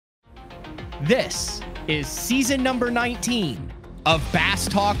This is season number 19 of Bass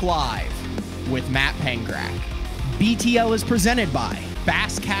Talk Live with Matt Pengrak. BTL is presented by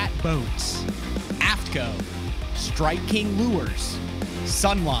Bass Cat Boats, Aftco, Strike King Lures,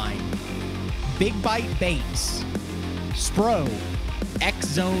 Sunline, Big Bite Baits, Spro,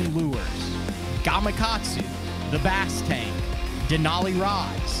 X-Zone Lures, Gamakatsu, The Bass Tank, Denali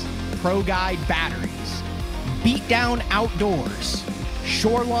Rods, Pro Guide Batteries, Beatdown Outdoors,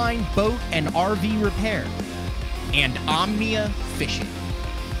 Shoreline Boat and RV Repair, and Omnia Fishing.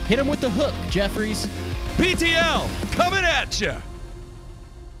 Hit him with the hook, Jeffries. BTL coming at you.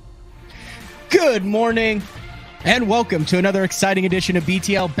 Good morning and welcome to another exciting edition of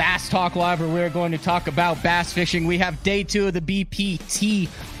BTL Bass Talk Live, where we're going to talk about bass fishing. We have day 2 of the BPT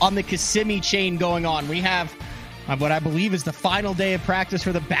on the Kissimmee chain going on. We have what I believe is the final day of practice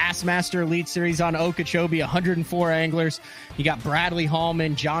for the Bassmaster Elite Series on Okeechobee. 104 anglers. You got Bradley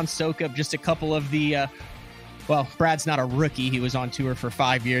Hallman, John Sokup, just a couple of the well, Brad's not a rookie. He was on tour for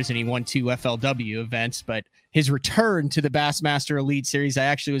 5 years and he won 2 FLW events, but his return to the Bassmaster Elite Series, I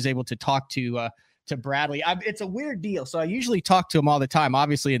actually was able to talk to Bradley. It's a weird deal. So I usually talk to him all the time.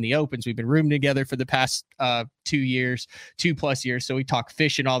 Obviously in the opens, we've been rooming together for the past 2 plus years. So we talk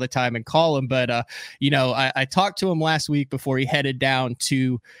fishing all the time and call him. But, I talked to him last week before he headed down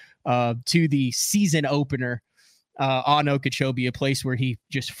to the season opener on Okeechobee, a place where he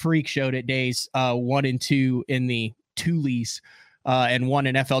just freak showed at days 1 and 2 in the Tules and won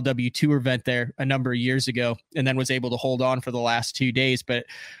an FLW tour event there a number of years ago, and then was able to hold on for the last 2 days. But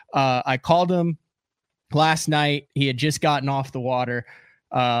I called him last night. He had just gotten off the water,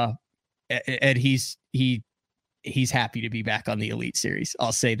 and he's happy to be back on the Elite Series.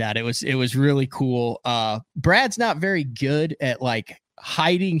 I'll say that it was really cool. Brad's not very good at like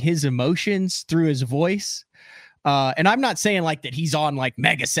hiding his emotions through his voice. And I'm not saying like that he's on like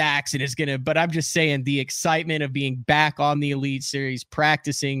mega sax and is going to, but I'm just saying the excitement of being back on the Elite Series,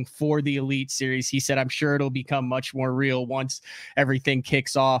 practicing for the Elite Series. He said, I'm sure it'll become much more real once everything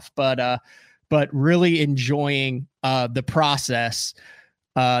kicks off, but really enjoying the process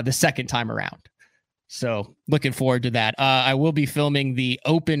the second time around. So looking forward to that. I will be filming the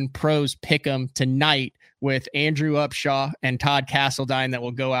Open Pros Pick'em tonight with Andrew Upshaw and Todd Castledine that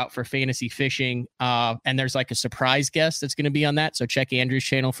will go out for fantasy fishing. And there's like a surprise guest that's going to be on that. So check Andrew's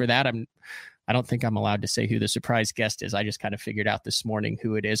channel for that. I don't think I'm allowed to say who the surprise guest is. I just kind of figured out this morning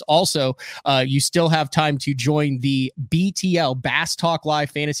who it is. Also, you still have time to join the BTL Bass Talk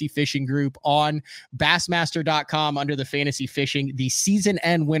Live Fantasy Fishing Group on Bassmaster.com under the Fantasy Fishing. The season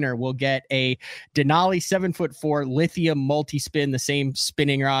end winner will get a Denali 7'4" lithium multi-spin, the same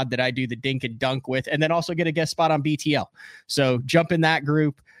spinning rod that I do the dink and dunk with, and then also get a guest spot on BTL. So jump in that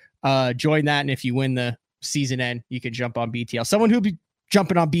group, join that, and if you win the season end, you can jump on BTL. Someone who'll be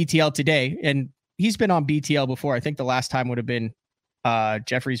jumping on BTL today, and he's been on BTL before. I think the last time would have been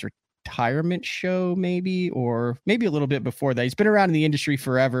Jeffrey's retirement show, maybe, or maybe a little bit before that. He's been around in the industry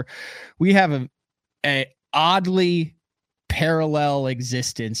forever. We have a oddly parallel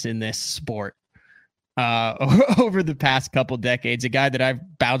existence in this sport over the past couple decades. A guy that I've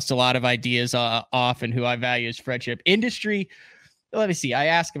bounced a lot of ideas off and who I value his friendship. Industry, let me see. I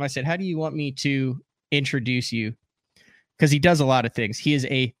asked him, I said, how do you want me to introduce you? Because he does a lot of things. He is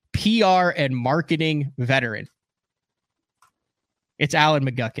a PR and marketing veteran. It's Alan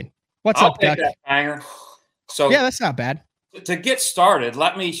McGuckin. What's up, Duck? That hanger. So yeah, that's not bad. To get started,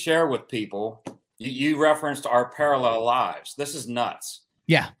 let me share with people. You referenced our parallel lives. This is nuts.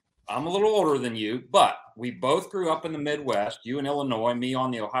 Yeah. I'm a little older than you, but we both grew up in the Midwest. You in Illinois, me on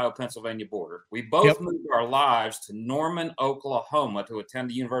the Ohio-Pennsylvania border. We both moved our lives to Norman, Oklahoma to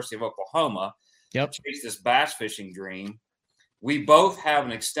attend the University of Oklahoma. Chase this bass fishing dream. We both have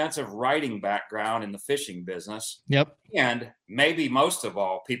an extensive writing background in the fishing business. And maybe most of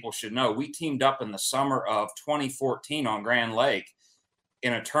all, people should know, we teamed up in the summer of 2014 on Grand Lake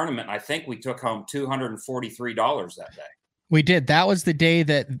in a tournament. I think we took home $243 that day. We did. That was the day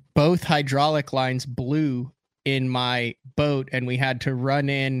that both hydraulic lines blew in my boat, and we had to run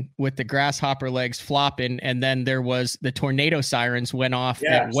in with the grasshopper legs flopping, and then there was the tornado sirens went off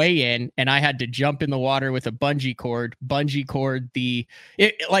at weigh in, and I had to jump in the water with a bungee cord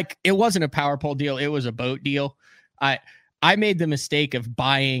it wasn't a power pole deal, it was a boat deal. I made the mistake of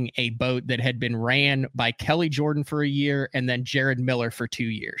buying a boat that had been ran by Kelly Jordan for a year and then Jared Miller for 2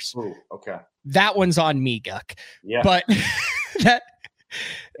 years. Ooh, okay. That one's on me, Guck. Yeah. But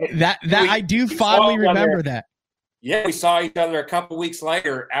I do fondly remember that. Yeah, we saw each other a couple weeks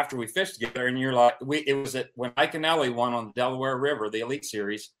later after we fished together, and you're like, it was when Mike and Ellie won on the Delaware River, the Elite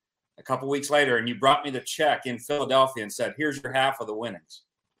Series, a couple weeks later, and you brought me the check in Philadelphia and said, "Here's your half of the winnings."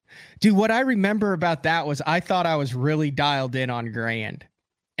 Dude, what I remember about that was I thought I was really dialed in on Grand.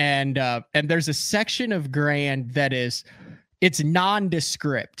 And there's a section of Grand that it's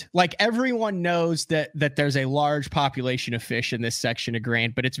nondescript. Like everyone knows that there's a large population of fish in this section of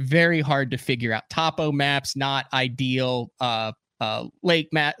Grand, but it's very hard to figure out. Topo maps not ideal. Lake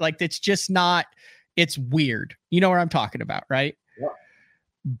map, like it's just not. It's weird. You know what I'm talking about, right? Yeah.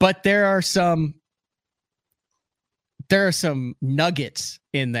 But there are some nuggets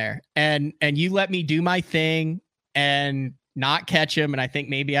in there, and you let me do my thing and not catch them. And I think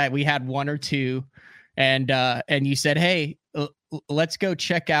maybe we had one or two, and you said, "Hey, let's go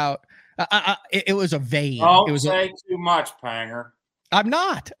check out." It was a vein. Don't it was say too much, Panger. I'm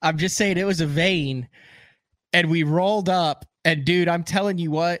not. I'm just saying it was a vein, and we rolled up. And dude, I'm telling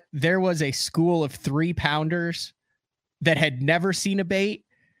you what, there was a school of 3-pounders that had never seen a bait.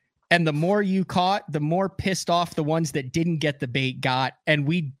 And the more you caught, the more pissed off the ones that didn't get the bait got. And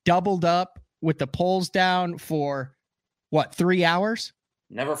we doubled up with the poles down for 3 hours?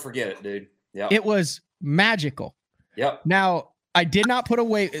 Never forget it, dude. Yeah. It was magical. Yep. Now, I did not put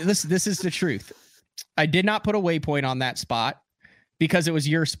this is the truth. I did not put a waypoint on that spot because it was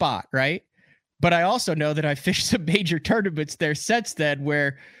your spot, right? But I also know that I fished some major tournaments there since then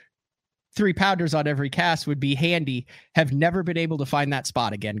where 3-pounders on every cast would be handy. Have never been able to find that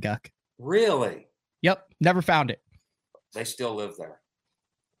spot again, Guck. Really? Yep. Never found it. They still live there.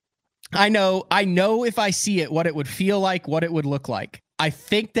 I know if I see it, what it would feel like, what it would look like. I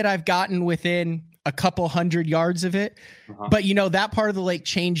think that I've gotten within a couple 100 yards of it, but that part of the lake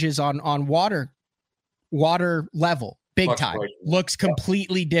changes on water level. Big time. Looks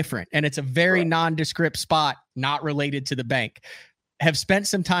completely different. And it's a very nondescript spot, not related to the bank. Have spent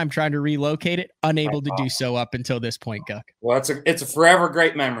some time trying to relocate it, unable to do so up until this point, Guck. Well, it's a forever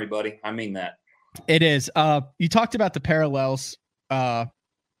great memory, buddy. I mean that. It is. You talked about the parallels.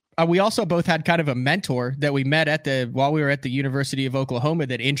 We also both had kind of a mentor that we met while we were at the University of Oklahoma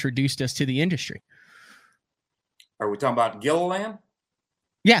that introduced us to the industry. Are we talking about Gilliland?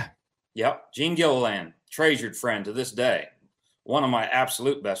 Yeah. Yep. Gene Gilliland. Treasured friend to this day. One of my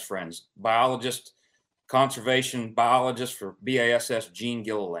absolute best friends, biologist, conservation biologist for BASS, Gene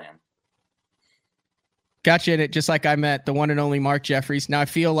Gilliland. Gotcha. And just like I met the one and only Mark Jeffries. Now I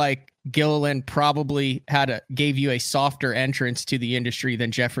feel like Gilliland probably gave you a softer entrance to the industry than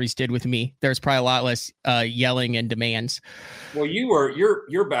Jeffries did with me. There's probably a lot less yelling and demands. Well,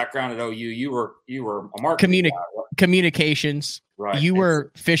 your background at OU, you were a marketing guy. Communications. Right. You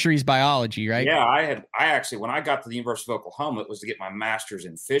were fisheries biology, right? Yeah, I actually, when I got to the University of Oklahoma, it was to get my master's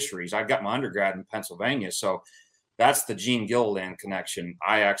in fisheries. I got my undergrad in Pennsylvania. So that's the Gene Gilliland connection.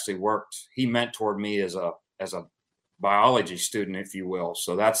 He mentored me as a biology student, if you will.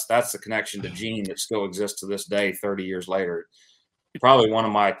 So that's the connection to Gene that still exists to this day, 30 years later. Probably one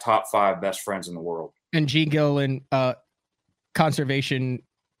of my top 5 best friends in the world. And Gene Gilliland, conservation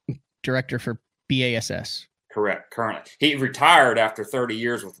director for BASS. Correct. Currently, he retired after 30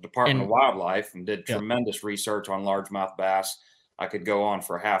 years with the Department of Wildlife and did tremendous research on largemouth bass. I could go on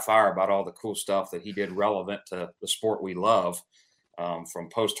for a half hour about all the cool stuff that he did relevant to the sport we love, from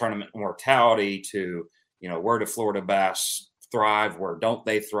post-tournament mortality to, where do Florida bass thrive, where don't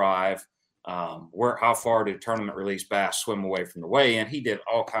they thrive, how far do tournament release bass swim away from the weigh-in. He did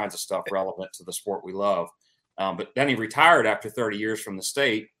all kinds of stuff relevant to the sport we love. But then he retired after 30 years from the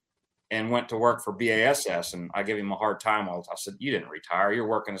state and went to work for BASS. And I gave him a hard time. I said, "You didn't retire. You're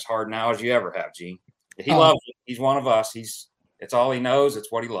working as hard now as you ever have, Gene." He loves it. He's one of us. It's all he knows.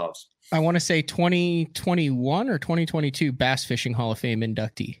 It's what he loves. I want to say 2021 or 2022 Bass Fishing Hall of Fame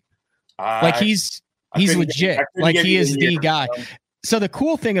inductee. He's legit. He is the guy. So the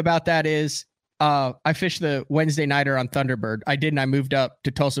cool thing about that is, I fished the Wednesday nighter on Thunderbird. I moved up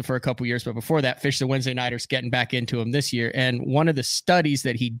to Tulsa for a couple years, but before that, fished the Wednesday nighters, getting back into them this year. And one of the studies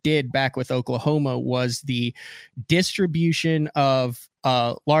that he did back with Oklahoma was the distribution of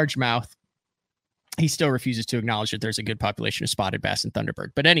largemouth. He still refuses to acknowledge that there's a good population of spotted bass in Thunderbird.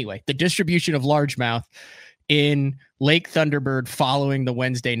 But anyway, the distribution of largemouth in Lake Thunderbird following the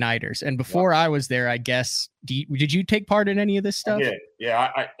Wednesday nighters. And before I was there, I guess, did you take part in any of this stuff? I did.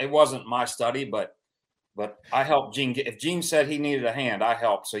 Yeah, it wasn't my study, but I helped Gene. If Gene said he needed a hand, I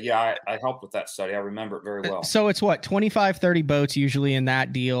helped. So yeah, I helped with that study. I remember it very well. So it's 25, 30 boats usually in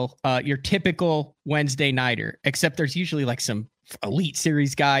that deal. Your typical Wednesday nighter, except there's usually like some Elite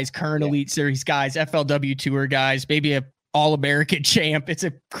Series guys, current Elite Series guys, FLW Tour guys, maybe a All-American champ. It's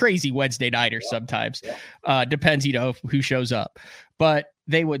a crazy Wednesday nighter sometimes. Depends, who shows up. But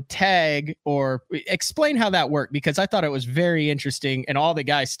they would tag or explain how that worked, because I thought it was very interesting, and all the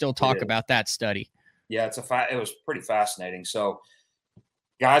guys still talk about that study. Yeah, it was pretty fascinating. So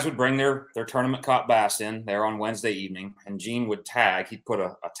guys would bring their tournament caught bass in there on Wednesday evening, and Gene would tag. He'd put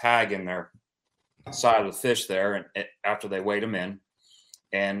a tag in their side of the fish there, and after they weighed them in,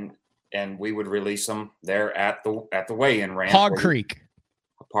 and we would release them there at the weigh-in ramp. Hog Creek.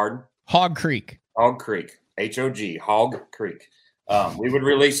 Pardon? Hog Creek. Hog Creek. HOG. Hog Creek. We would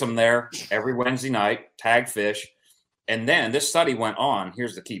release them there every Wednesday night, tag fish. And then this study went on.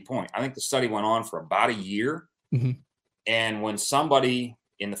 Here's the key point. I think the study went on for about a year. Mm-hmm. And when somebody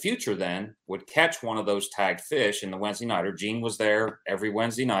in the future then would catch one of those tagged fish in the Wednesday night, or Gene was there every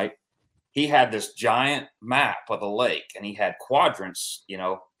Wednesday night, he had this giant map of the lake, and he had quadrants,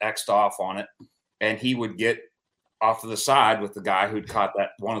 X'd off on it. And he would get off to the side with the guy who'd caught that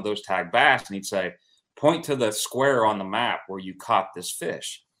one of those tagged bass, and he'd say, point to the square on the map where you caught this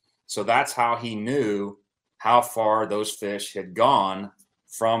fish. So that's how he knew how far those fish had gone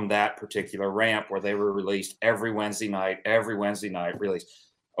from that particular ramp where they were released every Wednesday night released.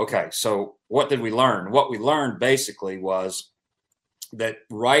 Okay, so what did we learn? What we learned basically was that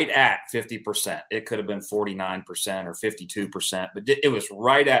right at 50%, it could have been 49% or 52%, but it was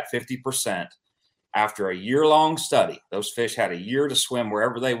right at 50% after a year-long study. Those fish had a year to swim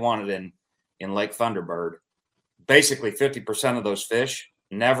wherever they wanted in Lake Thunderbird. Basically, 50% of those fish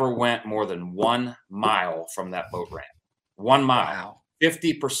never went more than 1 mile from that boat ramp. 1 mile. Wow.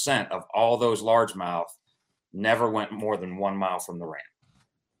 50% of all those largemouth never went more than 1 mile from the ramp.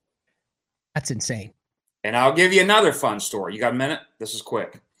 That's insane. And I'll give you another fun story. You got a minute? This is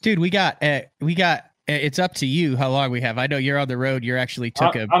quick. Dude, we got it's up to you how long we have. I know you're on the road. You actually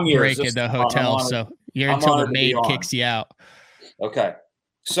took a break in the hotel, so you're until the maid kicks you out. Okay.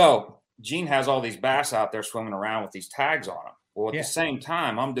 So Gene has all these bass out there swimming around with these tags on them. Well, at the same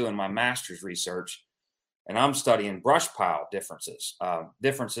time, I'm doing my master's research, and I'm studying brush pile differences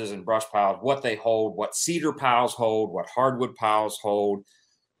in brush piles, what they hold, what cedar piles hold, what hardwood piles hold.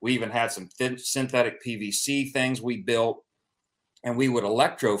 We even had some synthetic PVC things we built, and we would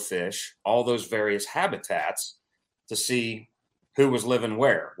electrofish all those various habitats to see who was living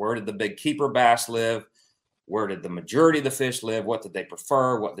where. Where did the big keeper bass live? Where did the majority of the fish live? What did they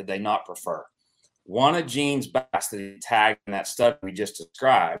prefer? What did they not prefer? One of Gene's bass that he tagged in that study we just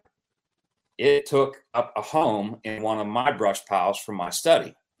described, it took up a home in one of my brush piles from my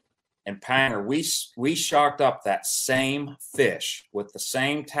study. And Panger, we shocked up that same fish with the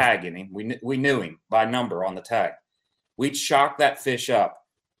same tag in him. We knew him by number on the tag. We'd shock that fish up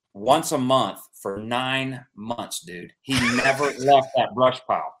once a month for 9 months, dude. He never left that brush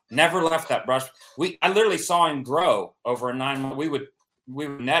pile. Never left that brush. I literally saw him grow over a 9 month. We would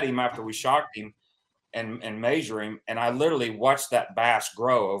net him after we shocked him and measure him, and I literally watched that bass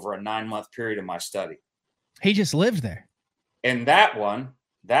grow over a 9 month period of my study. He just lived there. And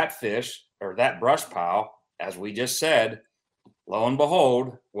that fish, or that brush pile, as we just said, lo and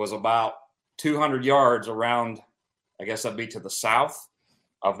behold, was about 200 yards around, I guess that'd be to the south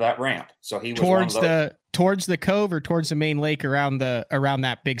of that ramp. So he was towards the cove or towards the main lake around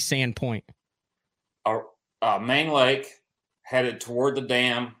that big sand point. Main lake, headed toward the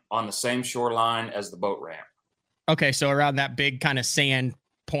dam on the same shoreline as the boat ramp. Okay, so around that big kind of sand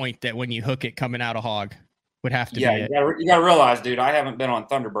point that when you hook it coming out of Hog would have to be it. You got to realize, dude, I haven't been on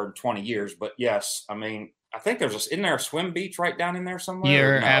Thunderbird in 20 years, but yes, I mean, I think isn't there a swim beach right down in there somewhere?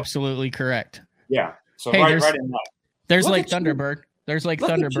 You're absolutely correct. Yeah. So right in that. There's Lake Thunderbird. There's Lake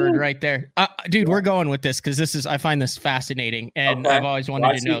Thunderbird right there. Dude, we're going with this because I find this fascinating, and I've always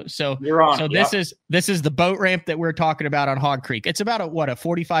wanted to know. So this is the boat ramp that we're talking about on Hog Creek. It's about a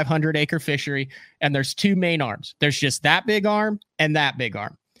 4,500 acre fishery, and there's two main arms. There's just that big arm and that big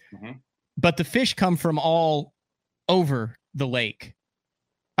arm. Mm-hmm. But the fish come from all over the lake.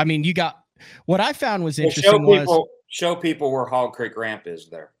 I mean, what I found was interesting show people where Hog Creek Ramp is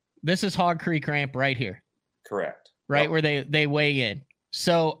there. This is Hog Creek Ramp right here. Correct. Right, where they weigh in.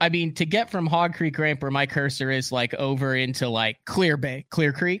 So, I mean, to get from Hog Creek Ramp where my cursor is over into Clear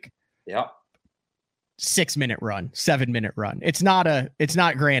Creek. Yeah. 6-minute run, 7-minute run. It's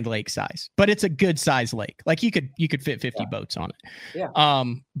not Grand Lake size, but it's a good size lake. You could fit 50 boats on it. Yeah.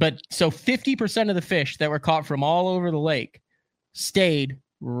 But so 50% of the fish that were caught from all over the lake stayed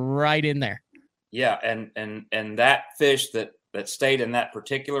right in there. Yeah, and that fish that stayed in that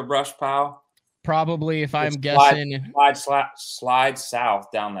particular brush pile, probably, if I'm guessing, slide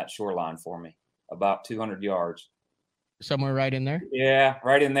south down that shoreline for me, about 200 yards. Somewhere right in there? Yeah,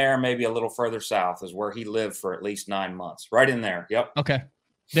 right in there, maybe a little further south is where he lived for at least 9 months. Right in there. Yep. Okay.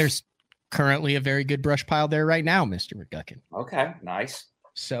 There's currently a very good brush pile there right now, Mr. McGuckin. Okay, nice.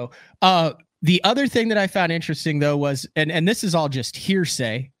 So the other thing that I found interesting, though, was, and this is all just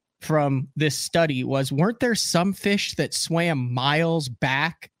hearsay, from this study was, weren't there some fish that swam miles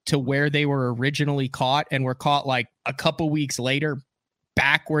back to where they were originally caught and were caught like a couple weeks later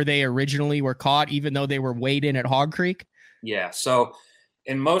back where they originally were caught, even though they were weighed in at Hog Creek? Yeah. So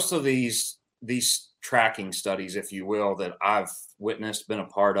in most of these tracking studies, if you will, that I've witnessed, been a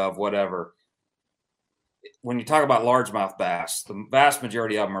part of, whatever, when you talk about largemouth bass, the vast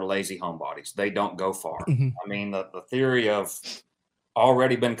majority of them are lazy homebodies. They don't go far. Mm-hmm. I mean, the theory of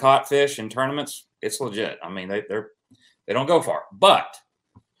already been caught fish in tournaments, it's legit. I mean, they don't go far, but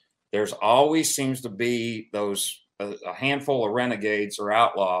there's always seems to be those a handful of renegades or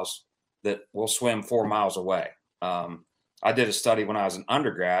outlaws that will swim 4 miles away. I did a study when I was an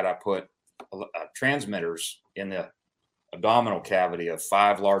undergrad. I put transmitters in the abdominal cavity of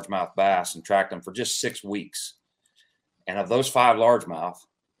 5 largemouth bass and tracked them for just 6 weeks. And of those 5 largemouth,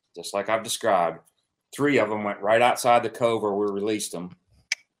 just like I've described, 3 of them went right outside the cove where we released them,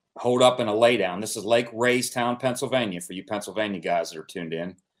 holed up in a laydown. This is Lake Raystown, Pennsylvania, for you Pennsylvania guys that are tuned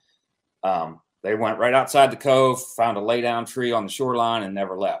in. They went right outside the cove, found a laydown tree on the shoreline, and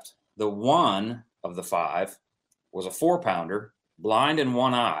never left. The one of the 5 was a 4-pounder, blind in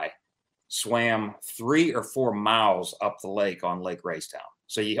one eye, swam 3 or 4 miles up the lake on Lake Raystown.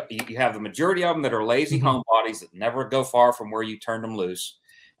 So you have the majority of them that are lazy homebodies that never go far from where you turned them loose.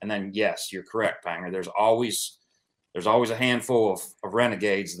 And then, yes, you're correct, Panger. There's always a handful of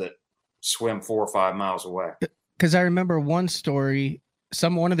renegades that swim 4 or 5 miles away. Because I remember one story,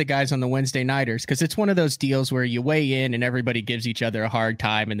 one of the guys on the Wednesday Nighters, because it's one of those deals where you weigh in and everybody gives each other a hard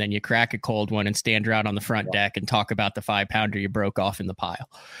time, and then you crack a cold one and stand around on the front deck and talk about the 5-pounder you broke off in the pile.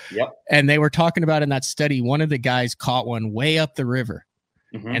 Yep. And they were talking about in that study, one of the guys caught one way up the river,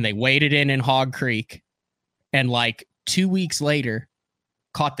 and they weighed it in Hog Creek, and like 2 weeks later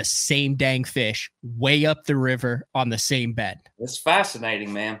caught the same dang fish way up the river on the same bed. It's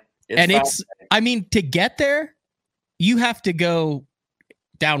fascinating, man. To get there, you have to go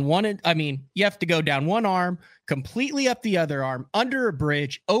down you have to go down one arm, completely up the other arm, under a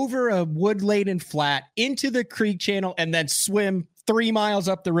bridge, over a wood-laden flat, into the creek channel, and then swim 3 miles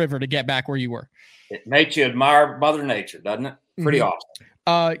up the river to get back where you were. It makes you admire Mother Nature, doesn't it? Pretty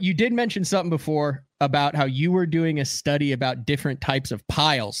awesome. You did mention something before about how you were doing a study about different types of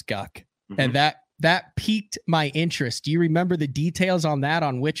piles, Guck, and that piqued my interest. Do you remember the details on that,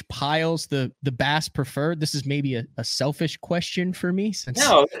 on which piles the bass preferred? This is maybe a selfish question for me.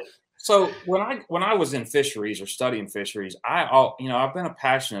 No. So when I was in fisheries or studying fisheries, I've been a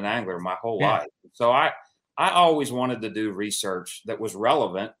passionate angler my whole life. So I always wanted to do research that was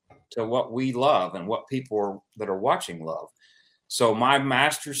relevant to what we love and what people that are watching love. So my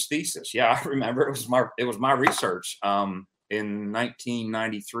master's thesis, I remember it was my research in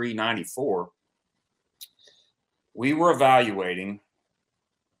 1993, 94. We were evaluating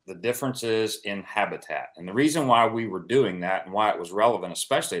the differences in habitat. And the reason why we were doing that and why it was relevant,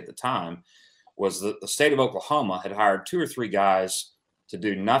 especially at the time, was that the state of Oklahoma had hired 2 or 3 guys to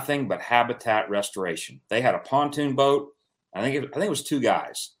do nothing but habitat restoration. They had a pontoon boat. I think it was 2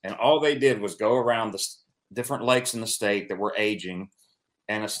 guys. And all they did was go around the different lakes in the state that were aging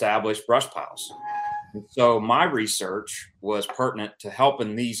and establish brush piles. And so my research was pertinent to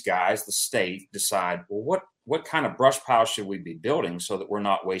helping these guys, the state, decide, well, what kind of brush piles should we be building so that we're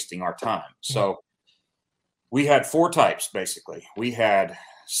not wasting our time? So we had 4 types, basically. We had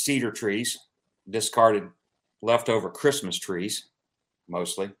cedar trees, discarded leftover Christmas trees,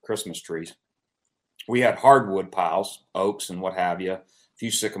 mostly Christmas trees. We had hardwood piles, oaks and what have you, a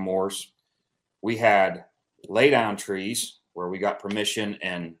few sycamores. We had laydown trees where we got permission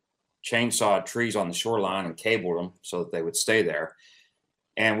and chainsawed trees on the shoreline and cabled them so that they would stay there.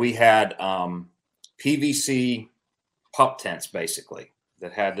 And we had PVC pup tents, basically,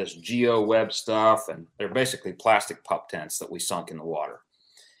 that had this geo-web stuff, and they're basically plastic pup tents that we sunk in the water.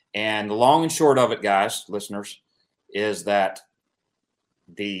 And the long and short of it, guys, listeners, is that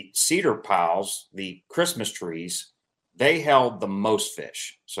the cedar piles, the Christmas trees, they held the most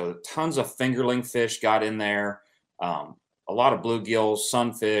fish. So tons of fingerling fish got in there, a lot of bluegills,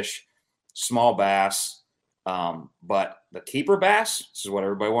 sunfish, small bass. But the keeper bass, this is what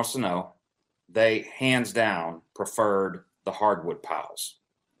everybody wants to know, they hands down preferred the hardwood piles.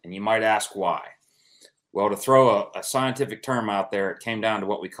 And you might ask why. Well, to throw a scientific term out there, it came down to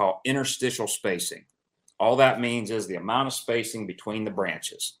what we call interstitial spacing. All that means is the amount of spacing between the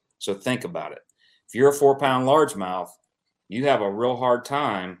branches. So think about it. If you're a 4-pound largemouth, you have a real hard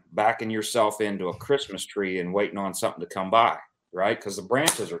time backing yourself into a Christmas tree and waiting on something to come by, right? Because the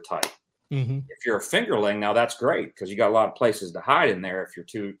branches are tight. Mm-hmm. If you're a fingerling, now that's great because you got a lot of places to hide in there if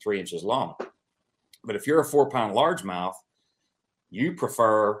you're 2-3 inches long. But if you're a 4-pound largemouth, you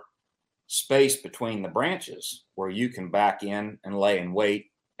prefer space between the branches where you can back in and lay and wait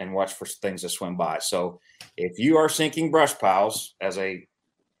and watch for things to swim by. So if you are sinking brush piles as a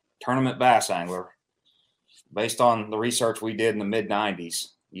tournament bass angler, based on the research we did in the mid 90s,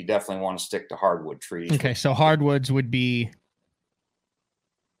 you definitely want to stick to hardwood trees. Okay. So hardwoods would be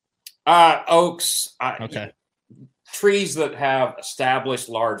oaks. okay. Trees that have established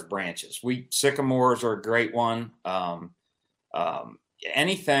large branches. Sycamores are a great one.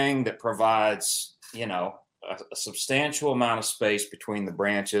 Anything that provides, a substantial amount of space between the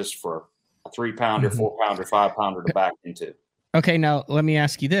branches for a 3-pounder, 4-pounder, 5-pounder to back into. Okay, now let me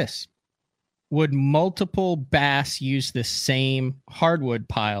ask you this. Would multiple bass use the same hardwood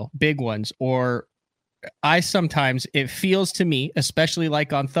pile, big ones, or it feels to me, especially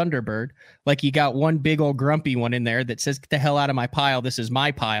like on Thunderbird, like you got one big old grumpy one in there that says, get the hell out of my pile. This is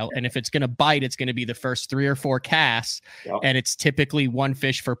my pile. And if it's going to bite, it's going to be the first 3 or 4 casts. Yep. And it's typically 1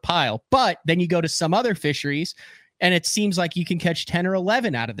 fish per pile. But then you go to some other fisheries and it seems like you can catch 10 or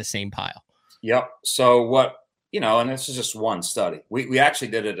 11 out of the same pile. Yep. So and this is just one study. We actually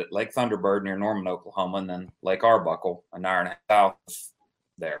did it at Lake Thunderbird near Norman, Oklahoma, and then Lake Arbuckle, an hour and a half south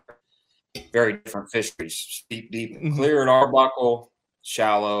there. Very different fisheries, deep and clear at Arbuckle,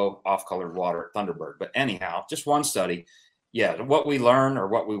 shallow, off-colored water at Thunderbird. But anyhow, just one study. Yeah, what we learned or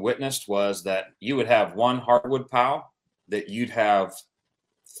what we witnessed was that you would have one hardwood pile that you'd have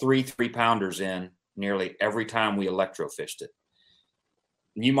 3 3-pounders in nearly every time we electrofished it.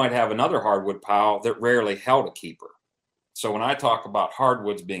 You might have another hardwood pile that rarely held a keeper. So when I talk about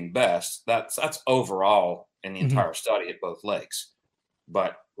hardwoods being best, that's overall in the entire study at both lakes.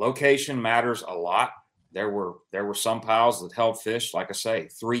 But location matters a lot. There were some piles that held fish, like I say,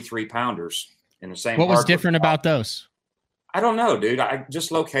 3 3-pounders in the same. What was different about those? I don't know, dude.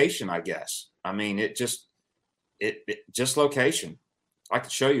 Just location, I guess. I mean, it just location. I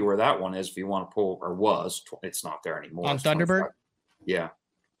could show you where that one is if you want to pull, or was. It's not there anymore. On Thunderbird? Yeah.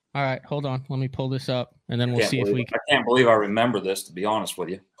 All right, hold on. Let me pull this up, and then we'll see if we can. I can't believe I remember this, to be honest with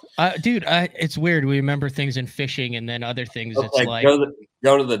you. Dude, it's weird. We remember things in fishing, and then other things. Okay, it's like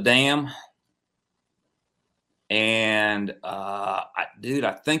go to the dam, and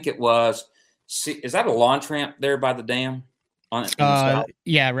I think it was. See, is that a launch ramp there by the dam?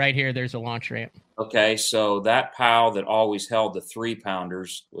 Yeah, right here. There's a launch ramp. Okay, so that pile that always held the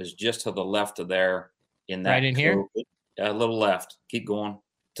 3-pounders was just to the left of there. In that right in here, a little left. Keep going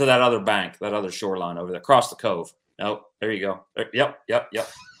to that other bank, that other shoreline over there, across the cove. Nope, there you go. Yep.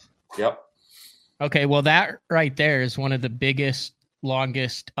 Okay, well, that right there is one of the biggest,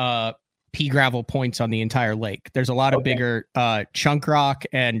 longest pea gravel points on the entire lake. There's a lot of bigger chunk rock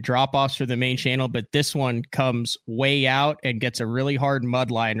and drop offs for the main channel, but this one comes way out and gets a really hard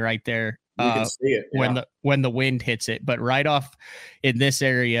mud line right there. You can see it when the wind hits it, but right off in this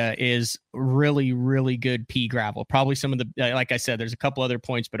area is really, really good pea gravel. Probably some of the, like I said, there's a couple other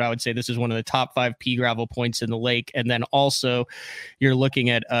points, but I would say this is one of the top 5 pea gravel points in the lake. And then also you're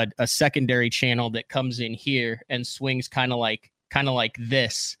looking at a secondary channel that comes in here and swings kind of like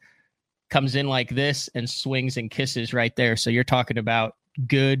this, comes in like this and swings and kisses right there. So you're talking about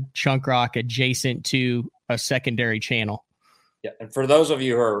good chunk rock adjacent to a secondary channel. Yeah, and for those of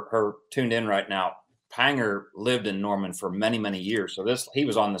you who are tuned in right now, Panger lived in Norman for many, many years. So he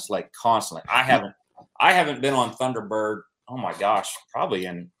was on this lake constantly. I haven't been on Thunderbird, oh my gosh, probably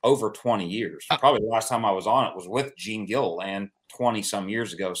in over 20 years. Probably the last time I was on it was with Gene Gilliland 20 some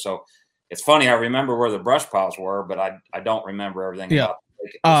years ago. So it's funny, I remember where the brush piles were, but I don't remember everything about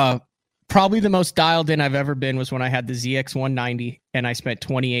the lake. Probably the most dialed in I've ever been was when I had the ZX 190 and I spent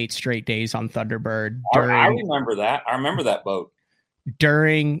 28 straight days on Thunderbird. I remember that. I remember that boat.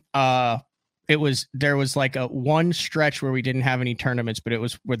 During there was like a one stretch where we didn't have any tournaments, but it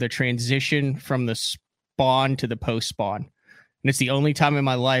was where the transition from the spawn to the post spawn. And it's the only time in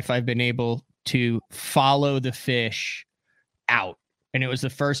my life I've been able to follow the fish out. And it was the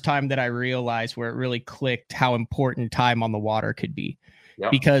first time that I realized where it really clicked how important time on the water could be.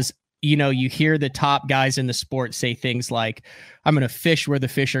 Yep. Because you hear the top guys in the sport say things like, I'm going to fish where the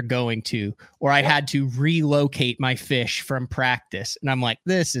fish are going to, or I had to relocate my fish from practice. And I'm like,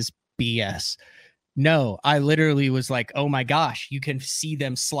 this is BS. No, I literally was like, oh my gosh, you can see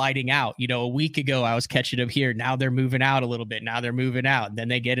them sliding out. A week ago I was catching them here. Now they're moving out a little bit. Now they're moving out. And then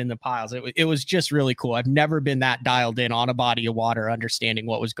they get in the piles. It was just really cool. I've never been that dialed in on a body of water, understanding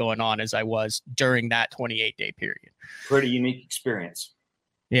what was going on as I was during that 28-day period. Pretty unique experience.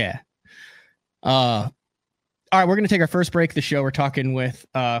 Yeah. All right, we're going to take our first break of the show. We're talking with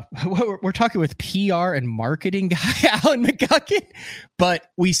PR and marketing guy Alan McGuckin, but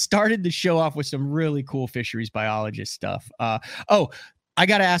we started the show off with some really cool fisheries biologist stuff. I I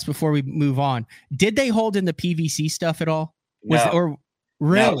got to ask before we move on. Did they hold in the PVC stuff at all? No.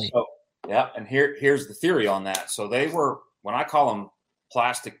 Really? No. So, yeah. And here's the theory on that. So they were, when I call them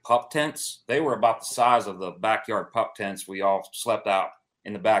plastic pup tents, they were about the size of the backyard pup tents we all slept out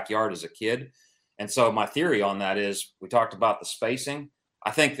in the backyard as a kid. And so my theory on that is, we talked about the spacing. I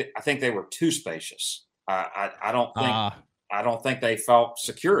think they were too spacious. I don't think they felt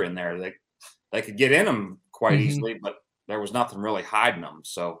secure in there. They could get in them quite easily, but there was nothing really hiding them.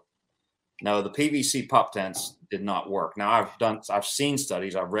 So no, the PVC pup tents did not work. Now I've seen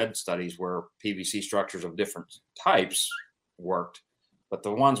studies, I've read studies where PVC structures of different types worked, but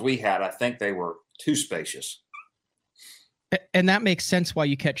the ones we had, I think they were too spacious. And that makes sense why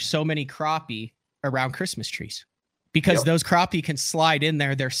you catch so many crappie around Christmas trees, because those crappie can slide in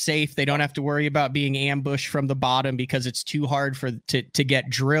there. They're safe. They don't have to worry about being ambushed from the bottom because it's too hard to get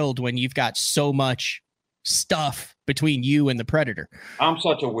drilled when you've got so much stuff between you and the predator. I'm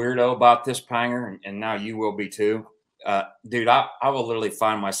such a weirdo about this, Panger, and now you will be too. Dude, I will literally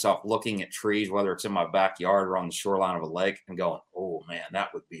find myself looking at trees, whether it's in my backyard or on the shoreline of a lake, and going, oh man,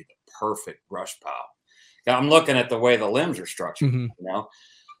 that would be the perfect brush pile. I'm looking at the way the limbs are structured, you know,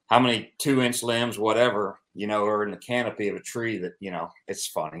 how many 2-inch limbs, whatever, you know, are in the canopy of a tree that, you know, it's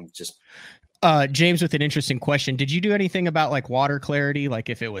funny. Just James with an interesting question. Did you do anything about like water clarity? Like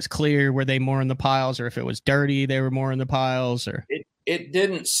if it was clear, were they more in the piles, or if it was dirty, they were more in the piles? Or it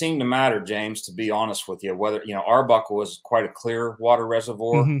didn't seem to matter, James, to be honest with you. Whether, you know, Arbuckle was quite a clear water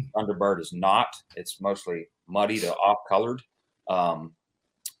reservoir. Thunderbird is not. It's mostly muddy to off colored.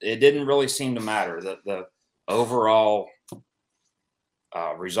 It didn't really seem to matter. The overall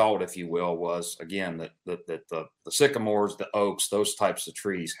result, if you will, was again that the sycamores, the oaks, those types of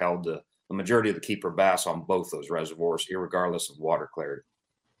trees held the majority of the keeper bass on both those reservoirs, irregardless of water clarity.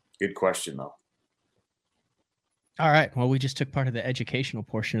 Good question, though. All right. Well, we just took part of the educational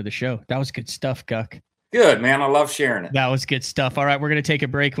portion of the show. That was good stuff, Guck. Good, man. I love sharing it. That was good stuff. All right. We're going to take a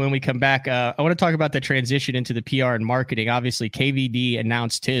break. When we come back, I want to talk about the transition into the PR and marketing. Obviously, KVD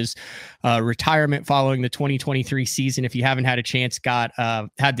announced his retirement following the 2023 season. If you haven't had a chance,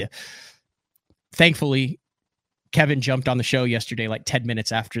 thankfully, Kevin jumped on the show yesterday, like 10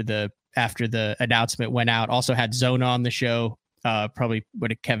 minutes after the announcement went out. Also had Zona on the show. Probably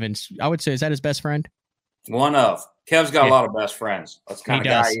Kevin's, I would say, is that his best friend? One of. Kev's got a lot of best friends. That's the kind of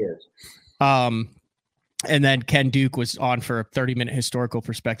guy he is. And then Ken Duke was on for a 30-minute historical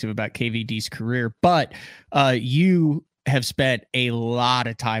perspective about KVD's career. But you have spent a lot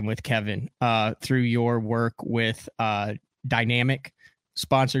of time with Kevin through your work with Dynamic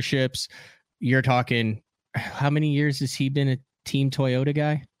sponsorships. You're talking, how many years has he been a Team Toyota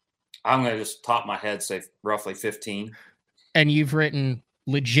guy? I'm going to just top my head, say roughly 15. And you've written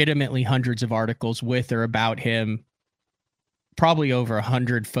legitimately hundreds of articles with or about him. Probably over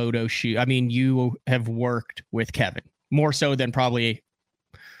 100 photo shoot. I mean, you have worked with Kevin more so than probably.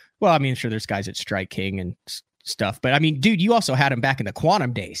 Well, I mean, sure, there's guys at Strike King and stuff, but I mean, dude, you also had him back in the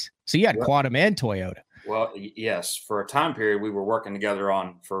Quantum days. So you had Quantum and Toyota. Well, yes, for a time period, we were working together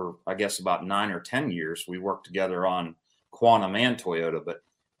on, for I guess about 9 or 10 years, we worked together on Quantum and Toyota,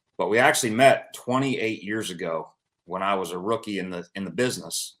 but we actually met 28 years ago when I was a rookie in the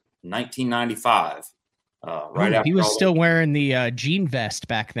business, 1995. Right after he was still wearing the jean vest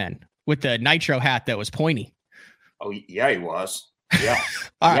back then with the nitro hat that was pointy. Oh yeah, he was. Yeah.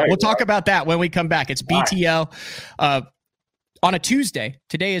 All right, we'll talk about that when we come back. It's BTL on a Tuesday.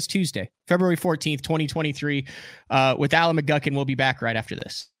 Today is Tuesday, February 14th, 2023. With Alan McGuckin. We'll be back right after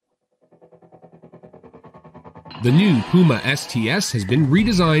this. The new Puma STS has been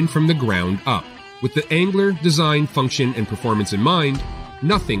redesigned from the ground up. With the angler, design, function, and performance in mind,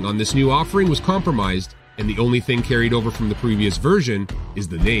 nothing on this new offering was compromised, and the only thing carried over from the previous version is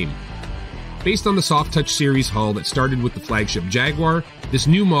the name. Based on the Soft Touch series hull that started with the flagship Jaguar, this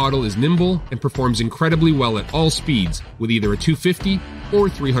new model is nimble and performs incredibly well at all speeds with either a 250 or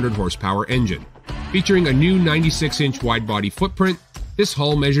 300 horsepower engine. Featuring a new 96-inch wide-body footprint, this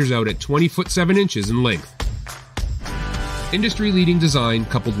hull measures out at 20 foot 7 inches in length. Industry-leading design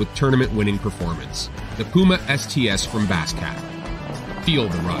coupled with tournament-winning performance. The Puma STS from Basscat. Feel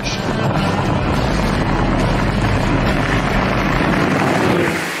the rush.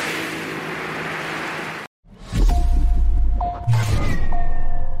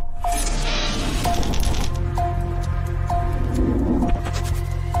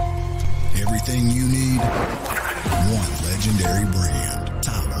 Everything you need, one legendary brand.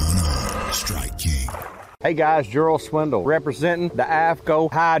 Top 100. Strike King. Hey guys, Gerald Swindle representing the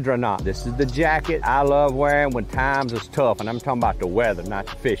AFCO Hydronaut. This is the jacket I love wearing when times is tough, and I'm talking about the weather, not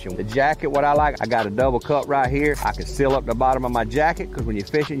the fishing. The jacket, what I like, I got a double cup right here. I can seal up the bottom of my jacket because when you're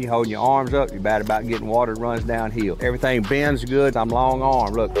fishing, you're holding your arms up. You're bad about getting water that runs downhill. Everything bends good. I'm long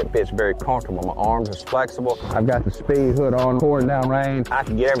arm. Look, it fits very comfortable. My arms are flexible. I've got the speed hood on, pouring down rain. I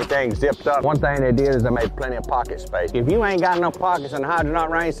can get everything zipped up. One thing they did is they made plenty of pocket space. If you ain't got enough pockets in the Hydronaut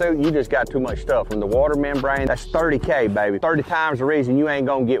rain suit, you just got too much stuff. From the water membrane, that's 30K, baby. 30 times the reason you ain't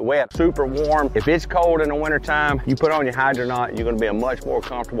gonna get wet. Super warm. If it's cold in the wintertime, you put on your Hydronaut, you're gonna be a much more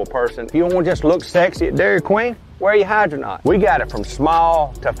comfortable person. If you don't want to just look sexy at Dairy Queen, wear your Hydronaut. We got it from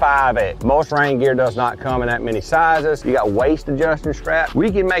small to 5X. Most rain gear does not come in that many sizes. You got waist adjusting straps. We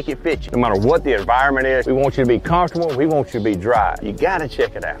can make it fit you. No matter what the environment is, we want you to be comfortable. We want you to be dry. You gotta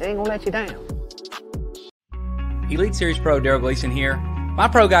check it out. It ain't gonna let you down. Elite Series Pro Daryl Gleason here. My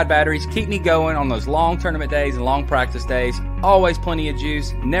Pro Guide batteries keep me going on those long tournament days and long practice days. Always plenty of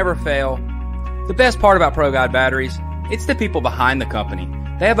juice, never fail. The best part about Pro Guide batteries, it's the people behind the company.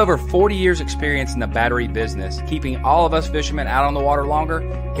 They have over 40 years experience in the battery business, keeping all of us fishermen out on the water longer,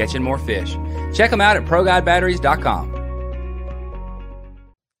 catching more fish. Check them out at ProGuideBatteries.com.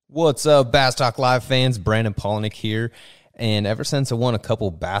 What's up, Bass Talk Live fans? Brandon Polnick here. And ever since I won a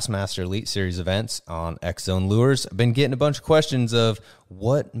couple Bassmaster Elite Series events on X-Zone Lures, I've been getting a bunch of questions of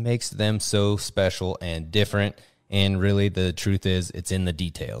what makes them so special and different. And really, the truth is, it's in the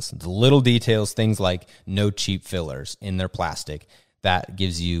details. The little details, things like no cheap fillers in their plastic. That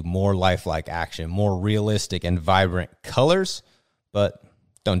gives you more lifelike action, more realistic and vibrant colors. But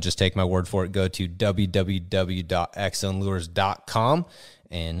don't just take my word for it. Go to www.xzonelures.com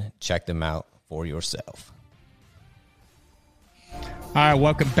and check them out for yourself. All right,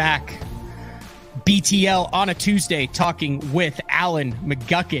 welcome back. BTL on a Tuesday, talking with Alan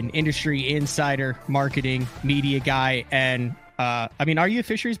McGuckin, industry insider, marketing, media guy. And are you a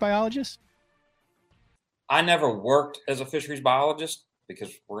fisheries biologist? I never worked as a fisheries biologist because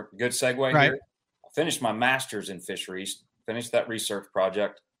we're a good segue here. I finished my master's in fisheries, finished that research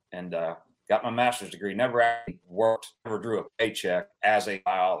project, and got my master's degree. Never actually worked, never drew a paycheck as a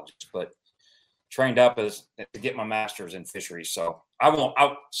biologist, but trained up to get my master's in fisheries. So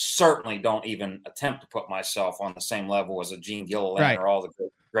I certainly don't even attempt to put myself on the same level as a Gene Gilliland or all the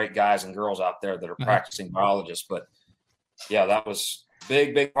great guys and girls out there that are practicing biologists. But yeah, that was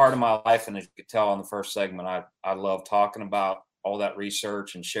big part of my life. And as you could tell on the first segment, I love talking about all that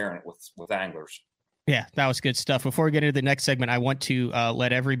research and sharing it with anglers. Yeah, that was good stuff. Before we get into the next segment, I want to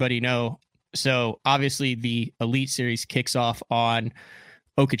let everybody know. So obviously the Elite Series kicks off on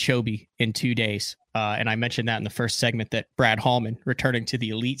Okeechobee in 2 days. And I mentioned that in the first segment that Brad Hallman returning to the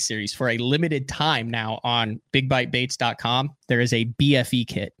Elite Series for a limited time now on BigBiteBaits.com. There is a BFE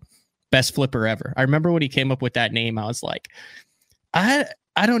kit, best flipper ever. I remember when he came up with that name, I was like, I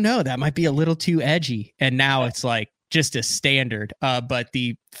don't know, that might be a little too edgy. And now it's like just a standard. But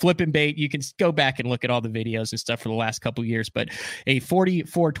the flipping bait, you can go back and look at all the videos and stuff for the last couple of years, but a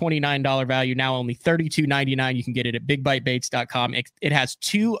 $29 value, now only $32.99. You can get it at BigBiteBaits.com. It has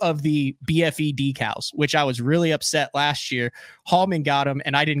 2 of the BFE decals, which I was really upset last year. Hallman got them,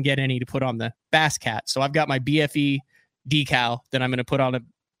 and I didn't get any to put on the Bass Cat. So I've got my BFE decal that I'm going to put on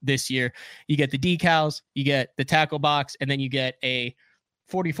this year. You get the decals, you get the tackle box, and then you get a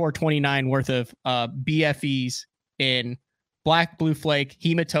 $44.29 worth of BFEs in Black, Blue Flake,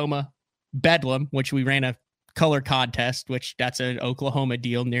 Hematoma, Bedlam, which we ran a color contest, which that's an Oklahoma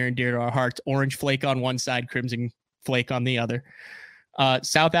deal near and dear to our hearts. Orange Flake on one side, Crimson Flake on the other.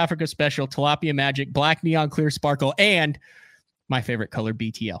 South Africa Special, Tilapia Magic, Black Neon Clear Sparkle, and my favorite color,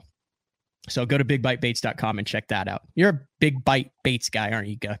 BTL. So go to BigBiteBaits.com and check that out. You're a Big Bite Baits guy, aren't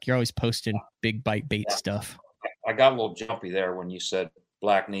you, Guck? You're always posting Big Bite Baits stuff. I got a little jumpy there when you said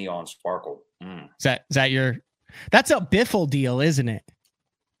Black Neon Sparkle. Is that your... That's a Biffle deal, isn't it?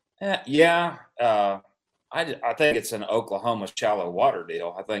 Yeah. I think it's an Oklahoma shallow water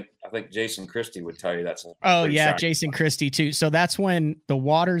deal. I think Jason Christie would tell you that's. Jason Christie too. So that's when the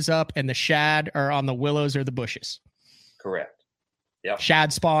water's up and the shad are on the willows or the bushes. Correct. Yeah.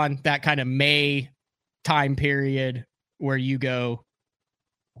 Shad spawn, that kind of May time period where you go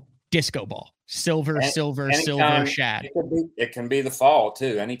disco ball. Silver shad. It can be the fall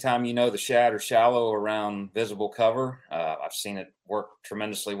too. Anytime the shad are shallow around visible cover, I've seen it work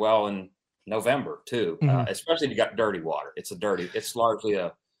tremendously well in November too. Especially if you got dirty water. It's largely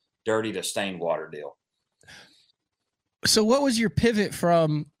a dirty to stained water deal. So what was your pivot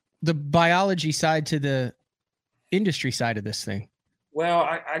from the biology side to the industry side of this thing? Well,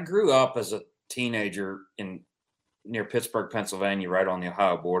 I grew up as a teenager in near Pittsburgh, Pennsylvania, right on the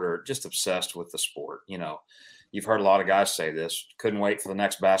Ohio border, just obsessed with the sport. You know, you've heard a lot of guys say this. Couldn't wait for the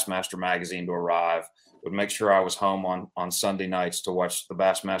next Bassmaster magazine to arrive. Would make sure I was home on Sunday nights to watch the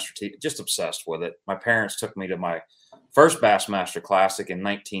Bassmaster TV. Just obsessed with it. My parents took me to my first Bassmaster Classic in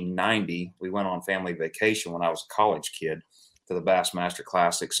 1990. We went on family vacation when I was a college kid to the Bassmaster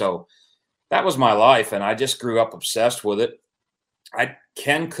Classic. So that was my life, and I just grew up obsessed with it.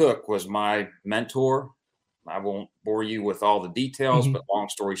 Ken Cook was my mentor. I won't bore you with all the details, but long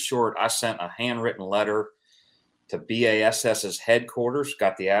story short, I sent a handwritten letter to BASS's headquarters,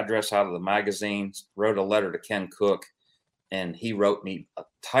 got the address out of the magazine, wrote a letter to Ken Cook, and he wrote me a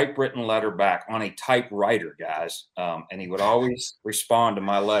typewritten letter back on a typewriter, guys. And he would always respond to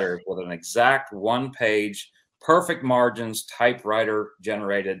my letter with an exact one-page, perfect margins,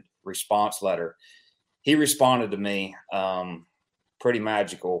 typewriter-generated response letter. He responded to me, pretty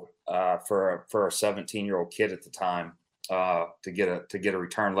magical for a 17-year-old kid at the time, to get a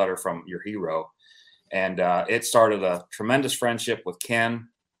return letter from your hero. And it started a tremendous friendship with Ken.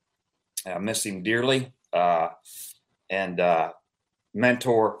 I miss him dearly. And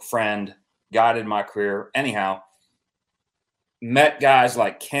mentor, friend, guided my career. Anyhow, met guys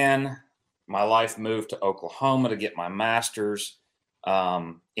like Ken. My life moved to Oklahoma to get my master's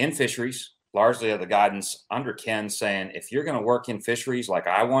in fisheries, largely the guidance under Ken saying, if you're going to work in fisheries like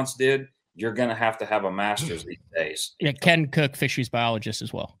I once did, you're going to have a master's these days. Yeah, Ken Cook, fisheries biologist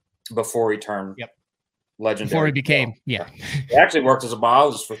as well. Before he turned legendary. Before he became, He actually worked as a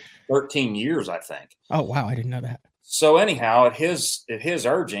biologist for 13 years, I think. Oh, wow. I didn't know that. So anyhow, at his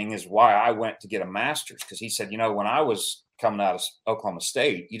urging is why I went to get a master's, because he said, you know, when I was coming out of Oklahoma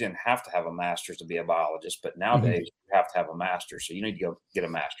State, you didn't have to have a master's to be a biologist, but nowadays you have to have a master's. So you need to go get a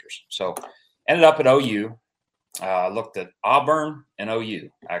master's. So ended up at OU, looked at Auburn and OU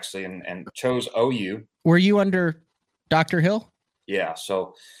actually, and chose OU. Were you under Dr. Hill? Yeah.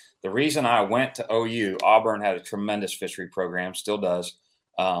 So the reason I went to OU, Auburn had a tremendous fishery program, still does.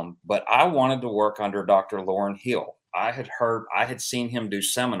 But I wanted to work under Dr. Loren Hill. I had seen him do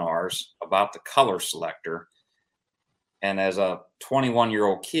seminars about the color selector. And as a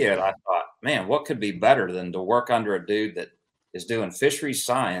 21-year-old kid, I thought, man, what could be better than to work under a dude that is doing fisheries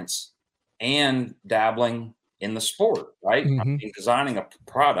science and dabbling in the sport, right? I mean, designing a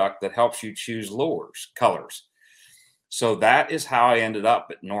product that helps you choose lures, colors. So that is how I ended up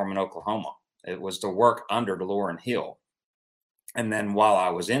at Norman, Oklahoma. It was to work under Loren Hill. And then while I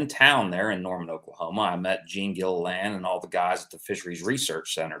was in town there in Norman, Oklahoma, I met Gene Gilliland and all the guys at the Fisheries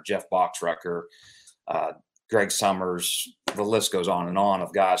Research Center, Jeff Boxrucker, Greg Summers, the list goes on and on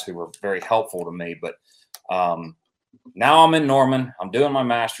of guys who were very helpful to me. But now I'm in Norman, I'm doing my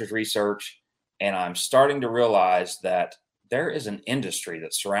master's research, and I'm starting to realize that there is an industry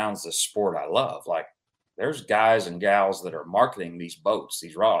that surrounds this sport I love. Like, there's guys and gals that are marketing these boats,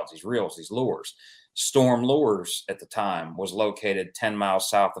 these rods, these reels, these lures. Storm Lures at the time was located 10 miles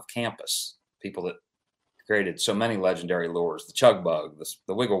south of campus. People that created so many legendary lures, the chug bug,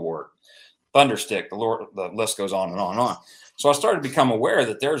 the wigglewort, thunderstick, the list goes on and on and on. So I started to become aware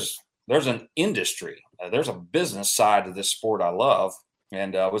that there's an industry, there's a business side to this sport I love.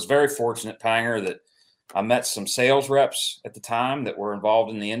 And I was very fortunate, Panger, that I met some sales reps at the time that were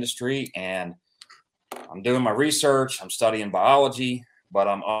involved in the industry. And I'm doing my research, I'm studying biology, but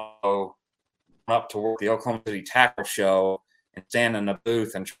I'm also up to work the Oklahoma City Tackle Show and stand in a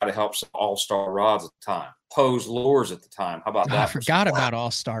booth and try to help some all-star rods at the time. Pose Lures at the time. How about that? I forgot about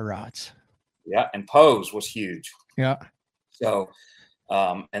all-star rods. Yeah, and Pose was huge. Yeah. So,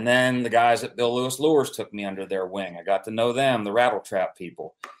 and then the guys at Bill Lewis Lures took me under their wing. I got to know them, the rattle trap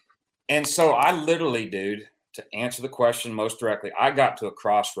people. And so I literally, dude, to answer the question most directly, I got to a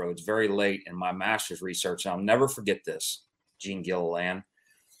crossroads very late in my master's research. And I'll never forget this, Gene Gilliland.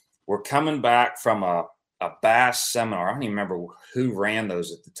 We're coming back from a bass seminar. I don't even remember who ran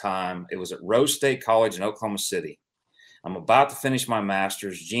those at the time. It was at Rose State College in Oklahoma City. I'm about to finish my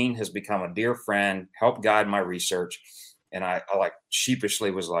master's. Gene has become a dear friend, helped guide my research. And I like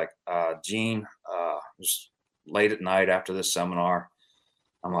sheepishly was like, Gene, it was late at night after this seminar.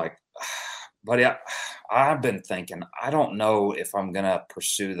 I'm like, buddy, I've been thinking, I don't know if I'm going to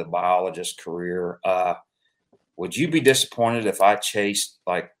pursue the biologist career. Would you be disappointed if I chased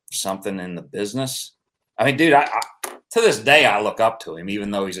like something in the business? I mean, dude, I to this day, I look up to him,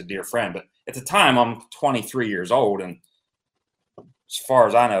 even though he's a dear friend. But at the time, I'm 23 years old. And as far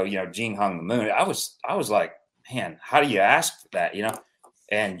as I know, Gene hung the moon. I was like, man, how do you ask that,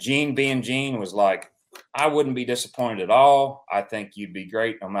 And Gene, being Gene, was like, I wouldn't be disappointed at all. I think you'd be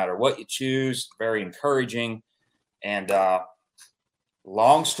great no matter what you choose. Very encouraging. And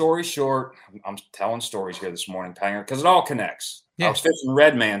Long story short, I'm telling stories here this morning, Panger, because it all connects. Yeah. I was fishing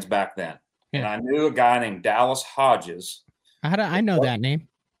Redman's back then, and I knew a guy named Dallas Hodges. How do I know that name?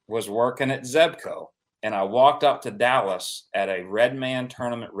 Was working at Zebco, and I walked up to Dallas at a Redman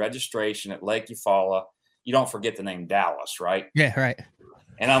tournament registration at Lake Eufaula. You don't forget the name Dallas, right? Yeah, right.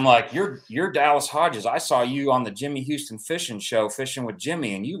 And I'm like, you're Dallas Hodges. I saw you on the Jimmy Houston Fishing Show, fishing with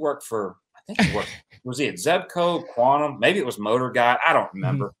Jimmy, and you worked for, I think you worked, was he at Zebco, Quantum? Maybe it was Motor Guide. I don't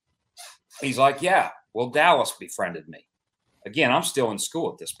remember. Mm-hmm. He's like, yeah, well, Dallas befriended me. Again, I'm still in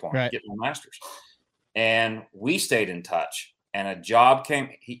school at this point, getting my master's. And we stayed in touch. And a job came.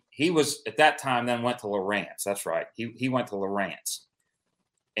 He was at that time then went to Lawrence. That's right. He went to Lawrence.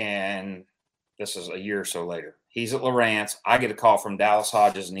 And this is a year or so later. He's at Lawrence. I get a call from Dallas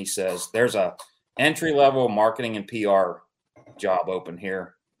Hodges, and he says, there's a entry-level marketing and PR job open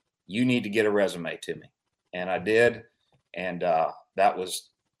here. You need to get a resume to me. And I did. And that was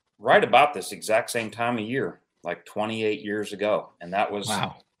right about this exact same time of year, like 28 years ago. And that was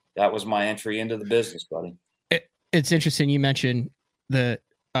my entry into the business, buddy. It's interesting you mentioned the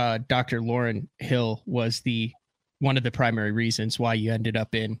Dr. Lauren Hill was one of the primary reasons why you ended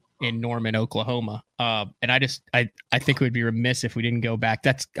up in Norman, Oklahoma. And I think it would be remiss if we didn't go back.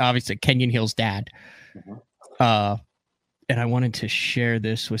 That's obviously Kenyon Hill's dad. Mm-hmm. And I wanted to share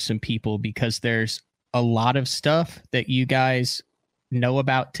this with some people because there's a lot of stuff that you guys know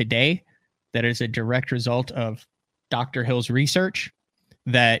about today that is a direct result of Dr. Hill's research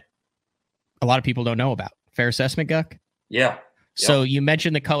that a lot of people don't know about. Fair assessment, Guck? Yeah. So you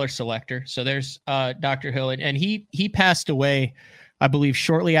mentioned the color selector. So there's Dr. Hill, and he passed away, I believe,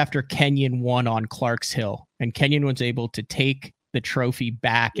 shortly after Kenyon won on Clark's Hill. And Kenyon was able to take the trophy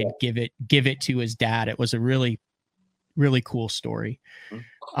back and give it to his dad. It was a really, really cool story.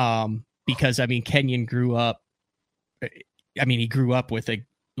 Because I mean, Kenyon grew up. I mean, he grew up with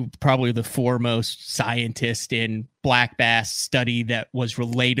probably the foremost scientist in black bass study that was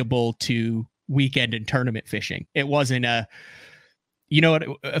relatable to weekend and tournament fishing. It wasn't a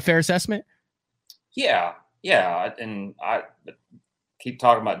fair assessment. Yeah. And I keep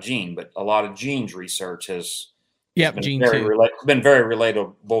talking about Gene, but a lot of Gene's research has been very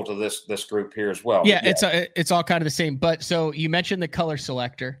relatable to this group here as well. Yeah, it's all kind of the same. But so you mentioned the color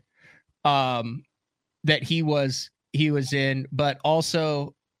selector that he was in, but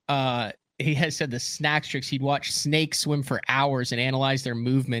also he has said the snack tricks. He'd watch snakes swim for hours and analyze their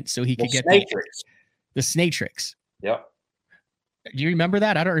movement so he could get the snake tricks. Yep. Do you remember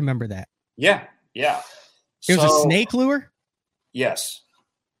that? I don't remember that. Yeah. It was a snake lure? Yes.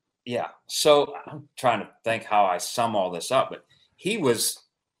 Yeah. So I'm trying to think how I sum all this up, but he was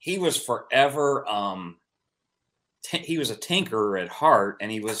forever. He was a tinkerer at heart,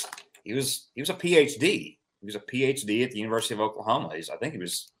 and he was a PhD. He was a PhD at the University of Oklahoma. I think he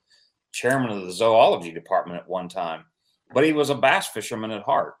was chairman of the zoology department at one time, but he was a bass fisherman at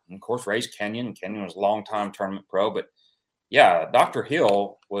heart. And of course, raised Kenyon, and Kenyon was a longtime tournament pro. But yeah, Dr.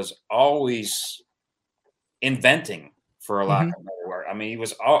 Hill was always inventing, for a lack of a better word. I mean,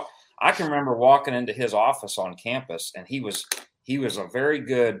 I can remember walking into his office on campus, and he was a very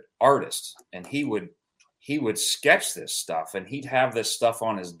good artist, and he would sketch this stuff, and he'd have this stuff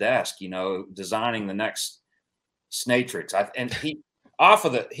on his desk, designing the next Snatrix.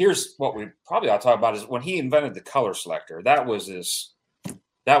 Here's what we probably ought to talk about is when he invented the color selector. That was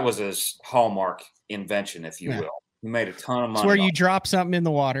his hallmark invention, if you will. He made a ton of money. It's where you drop something in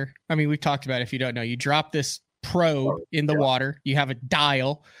the water. I mean, we've talked about it. If you don't know, you drop this probe in the water. You have a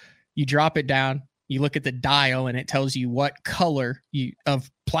dial. You drop it down. You look at the dial, and it tells you what color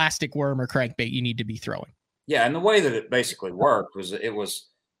of plastic worm or crankbait you need to be throwing. Yeah, and the way that it basically worked was it was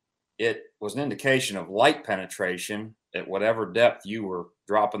an indication of light penetration at whatever depth you were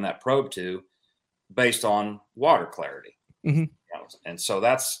dropping that probe to, based on water clarity. Mm-hmm. And so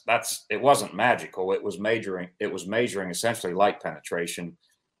that's it wasn't magical. It was measuring essentially light penetration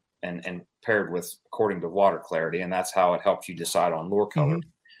and paired with according to water clarity, and that's how it helped you decide on lure color. Mm-hmm.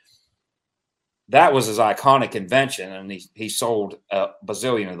 That was his iconic invention, and he sold a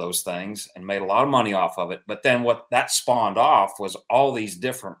bazillion of those things and made a lot of money off of it. But then what that spawned off was all these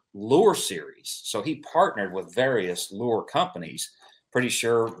different lure series. So he partnered with various lure companies. Pretty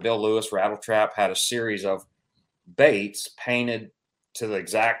sure Bill Lewis Rattletrap had a series of baits painted to the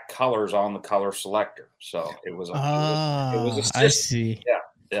exact colors on the color selector. So it was a system. I see.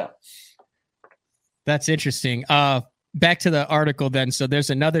 Yeah. That's interesting. Back to the article then. So there's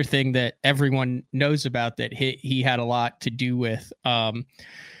another thing that everyone knows about that he had a lot to do with.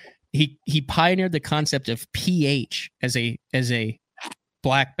 He pioneered the concept of pH as a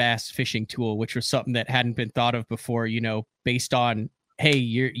black bass fishing tool, which was something that hadn't been thought of before, based on hey,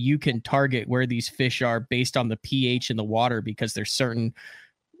 you can target where these fish are based on the pH in the water because there's certain,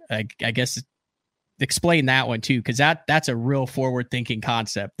 I guess, explain that one too, because that's a real forward thinking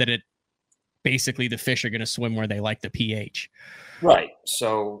concept that it basically the fish are going to swim where they like the pH. Right.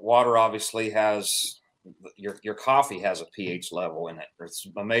 So water obviously has your coffee has a pH level in it. It's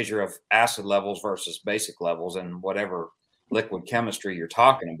a measure of acid levels versus basic levels and whatever liquid chemistry you're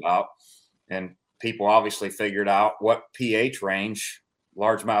talking about. And people obviously figured out what pH range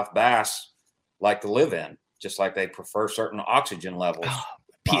largemouth bass like to live in, just like they prefer certain oxygen levels. Oh,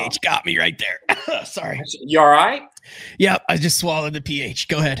 pH got me right there. Sorry. You all right? Yeah, I just swallowed the pH.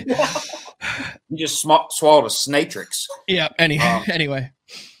 Go ahead. You just swallowed a Snatrix. Yeah. Anyway,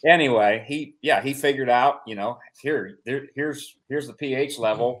 he figured out, here's the pH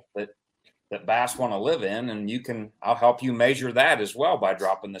level that bass want to live in, and I'll help you measure that as well by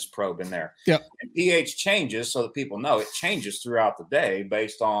dropping this probe in there. Yep. And pH changes, so that people know it changes throughout the day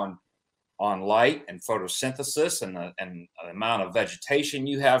based on light and photosynthesis and the amount of vegetation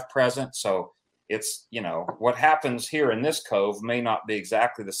you have present. So it's, what happens here in this cove may not be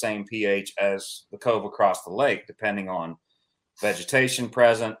exactly the same pH as the cove across the lake, depending on vegetation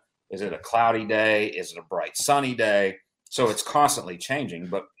present. Is it a cloudy day? Is it a bright sunny day? So it's constantly changing,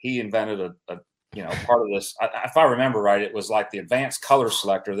 but he invented a part of this. If I remember right, it was like the advanced color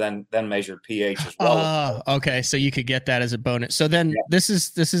selector, then measured pH as well. Okay. So you could get that as a bonus. So then this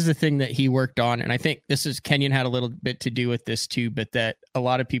is the thing that he worked on. And I think Kenyon had a little bit to do with this too, but that a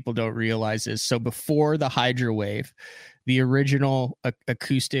lot of people don't realize is, so before the hydrowave, the original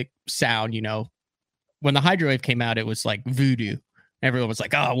acoustic sound, when the hydrowave came out, it was like voodoo. Everyone was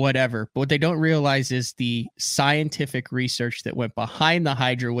like, oh, whatever. But what they don't realize is the scientific research that went behind the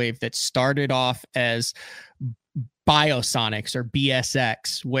hydrowave that started off as biosonics or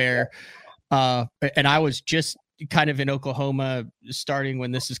BSX, where, and I was just kind of in Oklahoma starting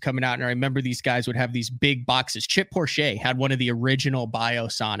when this is coming out. And I remember these guys would have these big boxes. Chip Porcher had one of the original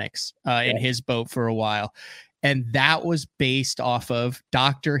biosonics in his boat for a while. And that was based off of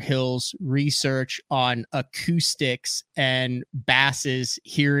Dr. Hill's research on acoustics and basses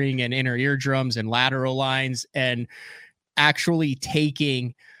hearing and inner eardrums and lateral lines, and actually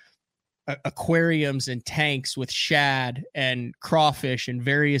taking aquariums and tanks with shad and crawfish and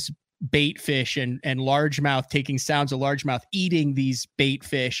various bait fish and largemouth, taking sounds of largemouth eating these bait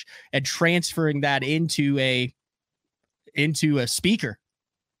fish and transferring that into a speaker.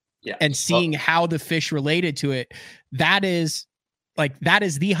 Yeah. And seeing how the fish related to it. That is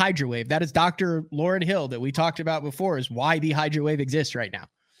the hydrowave. That is Dr. Lauryn Hill that we talked about before, is why the hydrowave exists right now.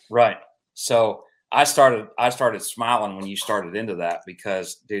 Right. So I started smiling when you started into that,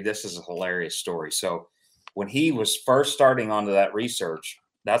 because, dude, this is a hilarious story. So when he was first starting onto that research,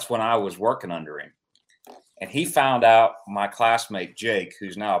 that's when I was working under him. And he found out my classmate, Jake,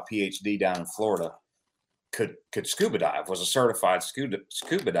 who's now a PhD down in Florida, could scuba dive, was a certified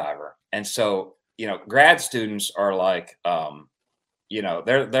scuba diver. And so, grad students are like, they're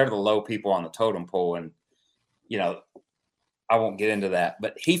the low people on the totem pole. And, I won't get into that,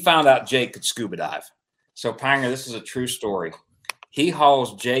 but he found out Jake could scuba dive. So Pinger, this is a true story. He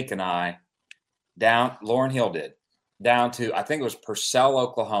hauls Jake and I down, Lauryn Hill did, down to, I think it was Purcell,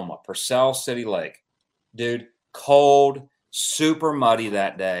 Oklahoma, Purcell City Lake. Dude, cold, super muddy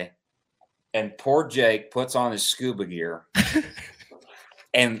that day. And poor Jake puts on his scuba gear,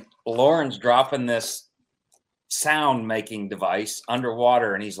 and Lauren's dropping this sound making device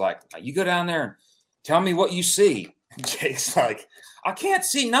underwater. And he's like, you go down there and tell me what you see. And Jake's like, I can't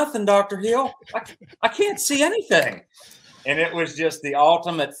see nothing, Dr. Hill. I can't see anything. And it was just the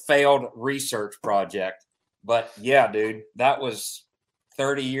ultimate failed research project. But yeah, dude, that was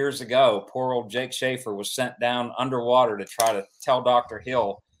 30 years ago. Poor old Jake Schaefer was sent down underwater to try to tell Dr.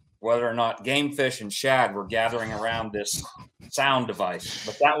 Hill whether or not game fish and shad were gathering around this sound device.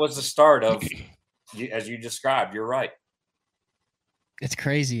 But that was the start of, as you described, you're right. It's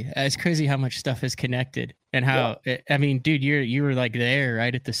crazy. It's crazy how much stuff is connected, and how, I mean, dude, you were like there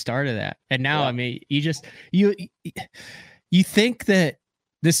right at the start of that. And now, I mean, you think that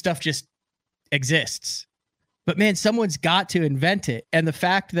this stuff just exists, but man, someone's got to invent it. And the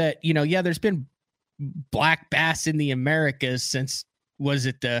fact that, there's been black bass in the Americas since, was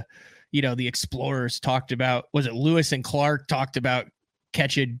it the explorers talked about, was it Lewis and Clark talked about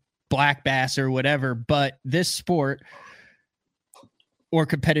catching black bass or whatever, but this sport or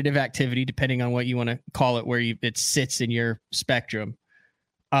competitive activity, depending on what you want to call it, where it sits in your spectrum,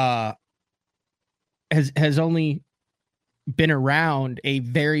 has only been around a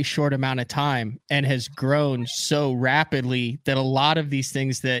very short amount of time and has grown so rapidly that a lot of these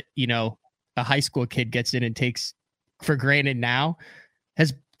things that, a high school kid gets in and takes for granted now,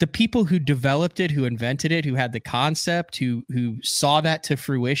 has the people who developed it, who invented it, who had the concept, who saw that to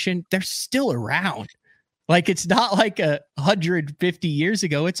fruition, they're still around. Like, it's not like 150 years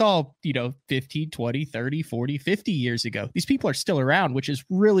ago. It's all, 50, 20, 30, 40, 50 years ago. These people are still around, which is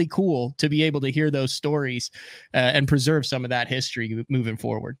really cool to be able to hear those stories and preserve some of that history moving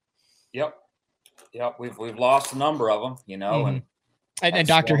forward. Yep. We've lost a number of them, and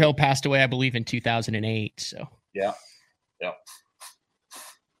Dr. Hill passed away, I believe, in 2008. So yeah.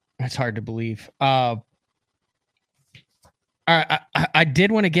 That's hard to believe. I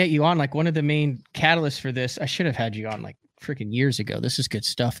did want to get you on, like, one of the main catalysts for this. I should have had you on like freaking years ago. This is good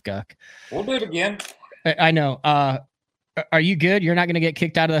stuff, Guck. We'll do it again. I know. Are you good? You're not going to get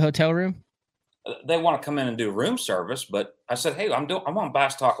kicked out of the hotel room? They want to come in and do room service, but I said, hey, I'm on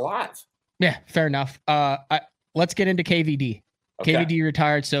Bass Talk Live. Yeah, fair enough. Let's get into KVD. Okay. KVD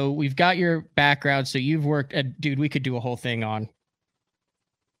retired. So we've got your background. So you've worked at, dude, we could do a whole thing on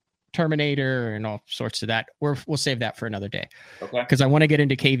Terminator and all sorts of that. We'll save that for another day. Okay. Because I want to get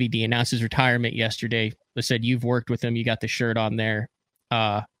into KVD. Announced his retirement yesterday. They said you've worked with him. You got the shirt on there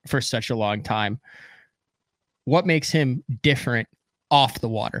for such a long time. What makes him different off the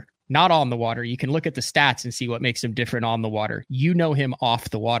water? Not on the water. You can look at the stats and see what makes him different on the water. You know him off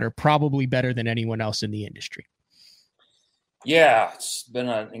the water probably better than anyone else in the industry. Yeah, it's been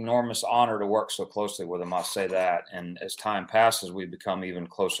an enormous honor to work so closely with him. I'll say that. And as time passes, we've become even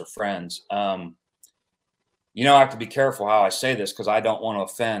closer friends. I have to be careful how I say this because I don't want to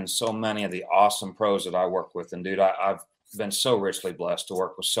offend so many of the awesome pros that I work with. And dude, I've been so richly blessed to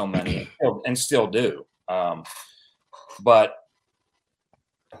work with so many and still do. But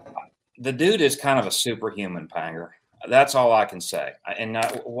the dude is kind of a superhuman, Panger. That's all I can say. And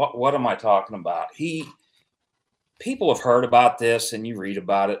what am I talking about? People have heard about this and you read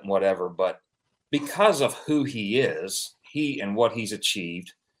about it and whatever, but because of who he is, and what he's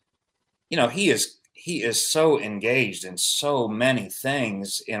achieved, he is so engaged in so many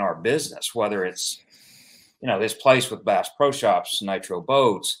things in our business, whether it's, this place with Bass Pro Shops, Nitro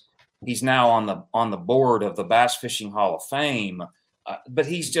Boats. He's now on the board of the Bass Fishing Hall of Fame. But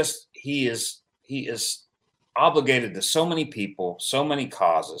he is obligated to so many people, so many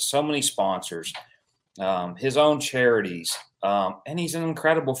causes, so many sponsors, his own charities, and he's an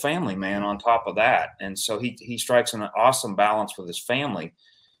incredible family man on top of that. And so he strikes an awesome balance with his family.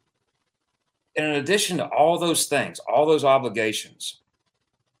 And in addition to all those things, all those obligations,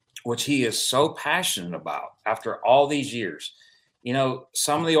 which he is so passionate about after all these years,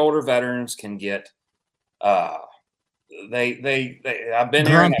 some of the older veterans can get, I've been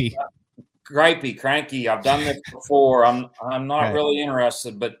grumpy, gripey, cranky. I've done this before. I'm not really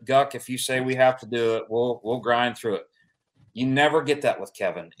interested, but Guck, if you say we have to do it, we'll grind through it. You never get that with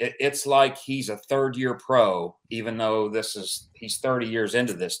Kevin. It's like he's a third-year pro, even though he's 30 years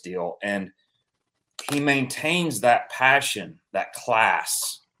into this deal, and he maintains that passion, that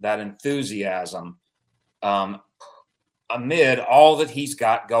class, that enthusiasm, amid all that he's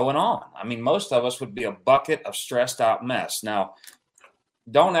got going on. I mean, most of us would be a bucket of stressed out mess. Now,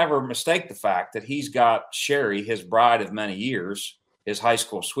 don't ever mistake the fact that he's got Sherry, his bride of many years, his high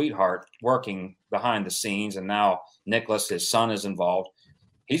school sweetheart, working behind the scenes. And now Nicholas, his son, is involved.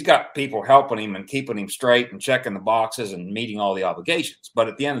 He's got people helping him and keeping him straight and checking the boxes and meeting all the obligations. But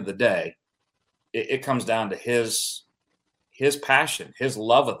at the end of the day, it comes down to his passion, his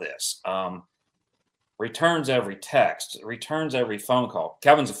love of this. Returns every text, returns every phone call.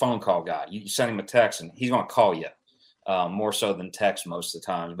 Kevin's a phone call guy. You send him a text and he's going to call you more so than text most of the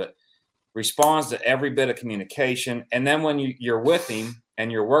time, but responds to every bit of communication. And then when you're with him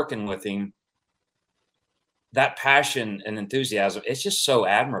and you're working with him, that passion and enthusiasm, it's just so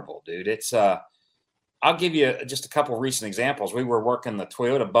admirable, dude. It's I'll give you just a couple of recent examples. We were working the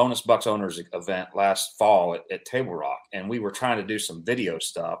Toyota Bonus Bucks Owners event last fall at Table Rock, and we were trying to do some video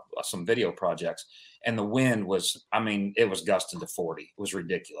stuff, some video projects. And the wind was, it was gusting to 40. It was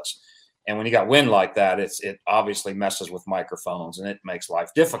ridiculous. And when you got wind like that, it obviously messes with microphones and it makes life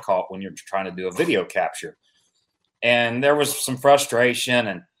difficult when you're trying to do a video capture. And there was some frustration,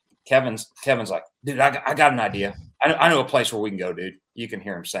 and Kevin's like, dude, I got an idea. I know a place where we can go, dude. You can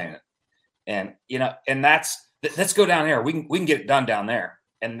hear him saying it. And, and let's go down there. We can get it done down there.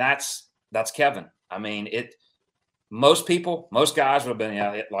 And that's Kevin. Most guys would have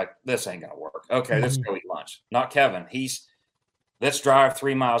been like, this ain't going to work. Okay, let's go eat lunch. Not Kevin. Let's drive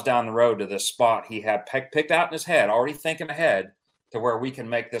 3 miles down the road to this spot he had picked out in his head, already thinking ahead to where we can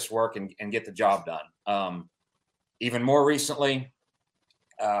make this work and get the job done. Even more recently,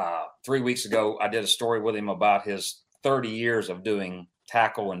 3 weeks ago, I did a story with him about his 30 years of doing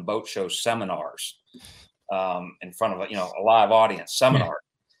tackle and boat show seminars. in front of a live audience seminar.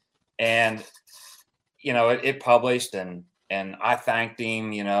 And, it published and I thanked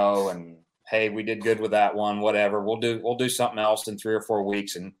him, and hey, we did good with that one, whatever. We'll do something else in 3 or 4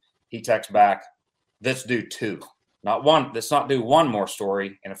 weeks. And he texts back, let's do 2, not 1. Let's not do 1 more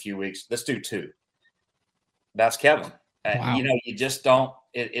story in a few weeks. Let's do 2. That's Kevin. Wow. You just don't,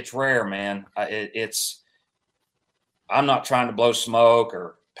 it's rare, man. I'm not trying to blow smoke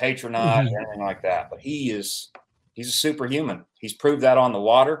or patronize or anything like that, but he's a superhuman. He's proved that on the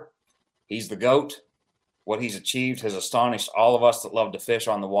water. He's the GOAT. What he's achieved has astonished all of us that love to fish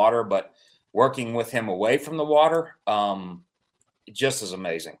on the water, but working with him away from the water, just as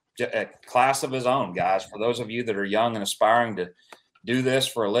amazing. A class of his own, guys. For those of you that are young and aspiring to do this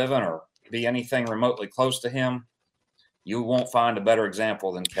for a living or be anything remotely close to him, you won't find a better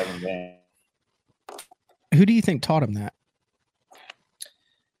example than Kevin Van. Who do you think taught him that?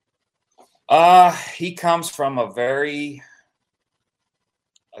 He comes from a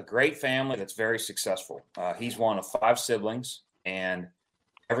great family that's very successful. He's one of 5 siblings, and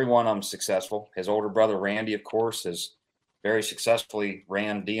every one of them successful. His older brother, Randy, of course, has very successfully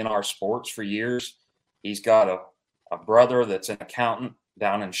ran DNR Sports for years. He's got a brother that's an accountant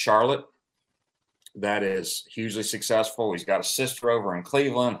down in Charlotte that is hugely successful. He's got a sister over in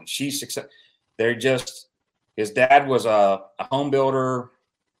Cleveland, and she's successful. His dad was a home builder,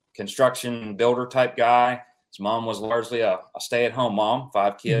 construction builder type guy. His mom was largely a stay-at-home mom,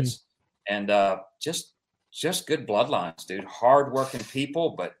 5 kids, and just good bloodlines, dude. Hard-working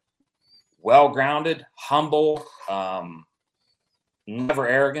people, but well-grounded, humble, never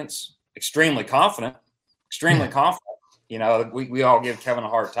arrogance, extremely confident. We all give Kevin a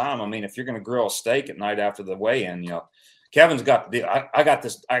hard time. I mean, if you're going to grill a steak at night after the weigh-in, Kevin's got the deal. I got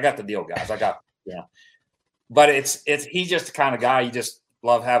the deal, guys. But he's just the kind of guy you just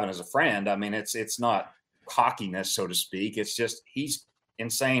love having as a friend. I mean, it's not cockiness, so to speak. It's just he's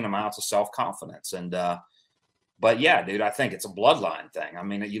insane amounts of self-confidence. And but yeah, dude, I think it's a bloodline thing. I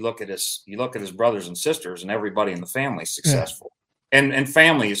mean, you look at his brothers and sisters, and everybody in the family is successful. And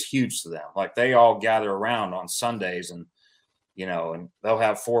family is huge to them. Like, they all gather around on Sundays, and and they'll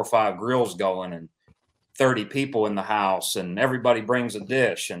have 4 or 5 grills going and 30 people in the house, and everybody brings a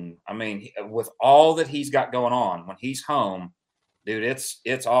dish. And I mean, with all that he's got going on, when he's home, dude,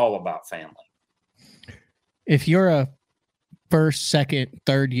 it's all about family. If you're a first, second,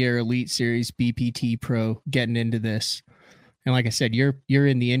 third year Elite Series BPT pro getting into this, and like I said, you're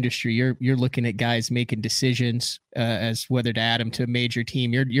in the industry, you're looking at guys making decisions as whether to add them to a major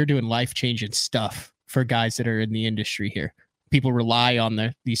team. You're doing life-changing stuff for guys that are in the industry here. People rely on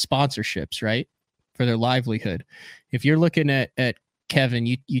these sponsorships, right, for their livelihood. If you're looking at Kevin,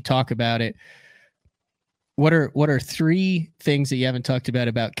 you talk about it. What are 3 things that you haven't talked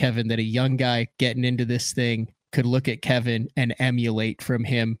about Kevin that a young guy getting into this thing could look at Kevin and emulate from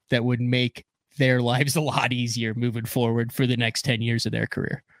him that would make their lives a lot easier moving forward for the next 10 years of their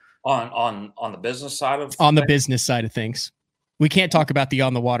career? On the business side of the business side of things. We can't talk about the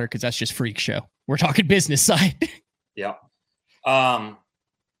on the water because that's just freak show. We're talking business side. Yeah. I'll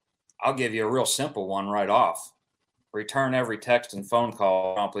give you a real simple one right off. Return every text and phone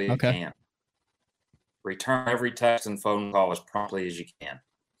call promptly as you can. Return every text and phone call as promptly as you can.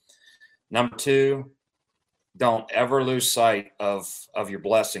 Number 2, don't ever lose sight of your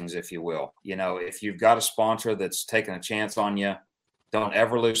blessings, if you will. If you've got a sponsor that's taking a chance on you, don't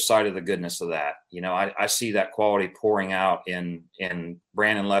ever lose sight of the goodness of that. I see that quality pouring out in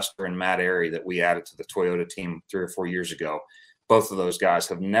Brandon Lester and Matt Airy that we added to the Toyota team 3 or 4 years ago. Both of those guys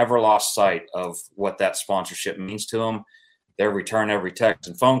have never lost sight of what that sponsorship means to them. They're return every text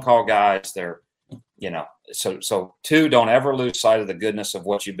and phone call guys. They're, so 2, don't ever lose sight of the goodness of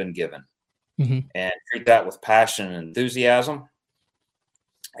what you've been given, and treat that with passion and enthusiasm.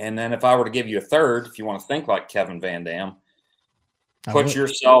 And then if I were to give you a third, if you want to think like Kevin Van Dam, put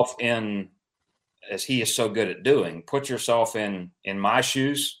yourself in, as he is so good at doing, put yourself in my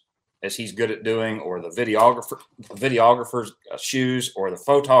shoes, as he's good at doing, or the videographer's shoes, or the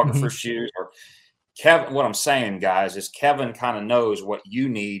photographer's shoes, or Kevin. What I'm saying, guys, is Kevin kind of knows what you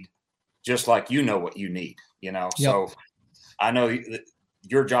need, just like you know what you need. So I know that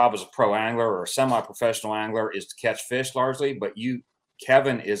your job as a pro angler or a semi-professional angler is to catch fish largely, but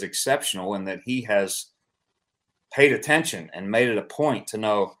Kevin is exceptional in that he has paid attention and made it a point to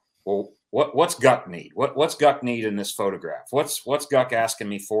know, well, what's Guck need? What's Guck need in this photograph? What's Guck asking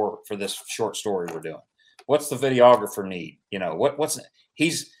me for this short story we're doing? What's the videographer need?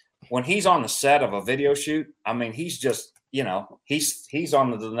 When he's on the set of a video shoot, I mean, he's just, he's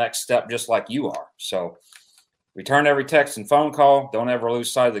on to the next step just like you are. So return every text and phone call. Don't ever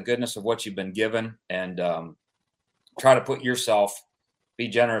lose sight of the goodness of what you've been given, and try to be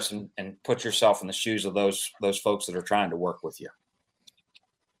generous and put yourself in the shoes of those folks that are trying to work with you.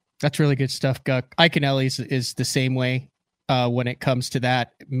 That's really good stuff, Guck. Iaconelli is the same way when it comes to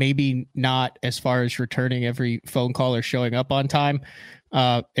that. Maybe not as far as returning every phone call or showing up on time.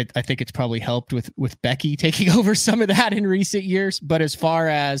 I think it's probably helped with Becky taking over some of that in recent years. But as far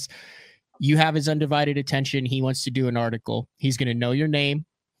as you have his undivided attention, he wants to do an article. He's going to know your name.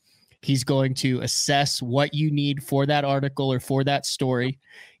 He's going to assess what you need for that article or for that story.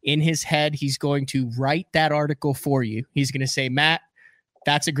 In his head, he's going to write that article for you. He's going to say, Matt,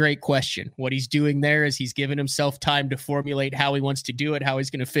 that's a great question. What he's doing there is he's given himself time to formulate how he wants to do it, how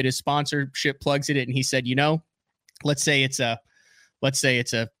he's going to fit his sponsorship plugs in it. And he said, let's say it's a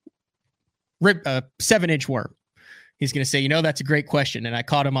 7-inch worm. He's going to say, that's a great question. And I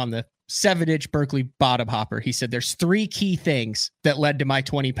caught him on the 7-inch Berkeley bottom hopper. He said, there's 3 key things that led to my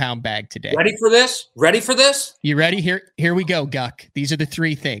 20-pound bag today. Ready for this? You ready? Here we go, Guck. These are the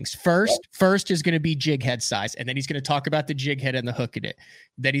 3 things. First is going to be jig head size. And then he's going to talk about the jig head and the hook in it.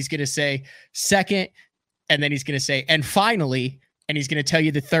 Then he's going to say second. And then he's going to say, and finally, and he's going to tell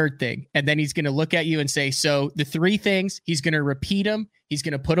you the 3rd thing. And then he's going to look at you and say, so the 3 things, he's going to repeat them. He's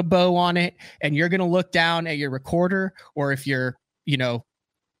going to put a bow on it. And you're going to look down at your recorder, or if you're,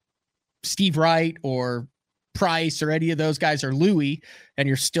 Steve Wright or Price or any of those guys, or Louie, and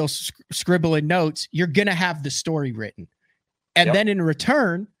you're still scribbling notes, you're going to have the story written. And then in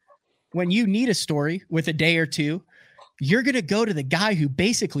return, when you need a story with a day or two, you're going to go to the guy who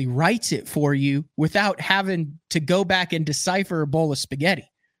basically writes it for you without having to go back and decipher a bowl of spaghetti.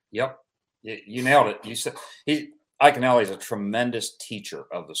 Yep. You nailed it. You said Iaconelli is a tremendous teacher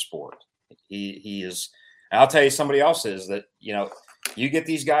of the sport. He is. And I'll tell you, somebody else is that, you get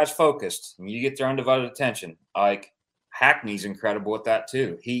these guys focused and you get their undivided attention. Like Hackney's incredible at that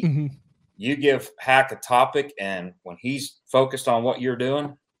too. You give Hack a topic, and when he's focused on what you're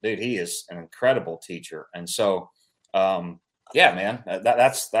doing, dude, he is an incredible teacher. And so, yeah, man,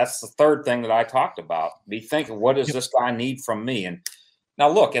 that's the 3rd thing that I talked about. Be thinking, what does this guy need from me? And now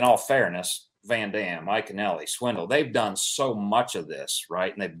look, in all fairness, Van Dam, Iaconelli, Swindle, they've done so much of this,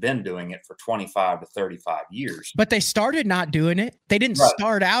 right? And they've been doing it for 25 to 35 years. But they started not doing it. They didn't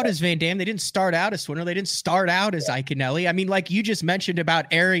start out as Van Dam. They didn't start out as Swindle. They didn't start out as Iaconelli. I mean, like you just mentioned about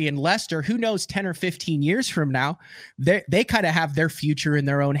Aerie and Lester, who knows 10 or 15 years from now, they kind of have their future in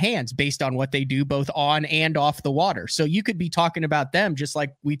their own hands based on what they do both on and off the water. So you could be talking about them just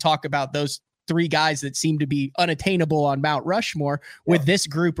like we talk about those 3 guys that seem to be unattainable on Mount Rushmore with this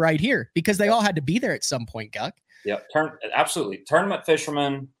group right here, because they all had to be there at some point, Guck. Yeah, absolutely. Tournament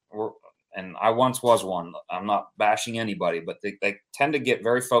fishermen, and I once was one. I'm not bashing anybody, but they tend to get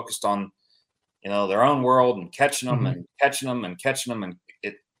very focused on, their own world and catching them and catching them and catching them. And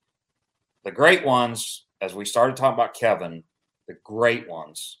the great ones, as we started talking about Kevin, the great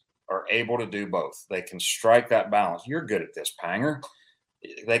ones are able to do both. They can strike that balance. You're good at this, Panger.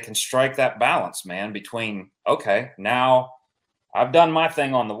 They can strike that balance, man, between, okay, now I've done my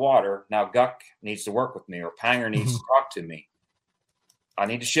thing on the water. Now Guck needs to work with me, or Panger needs to talk to me. I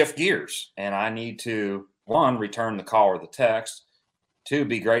need to shift gears, and I need to, 1, return the call or the text, 2,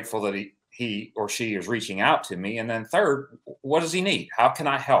 be grateful that he or she is reaching out to me. And then 3rd, what does he need? How can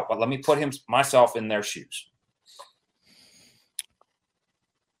I help? But let me put myself in their shoes.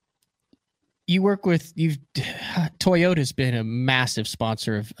 You work with Toyota's been a massive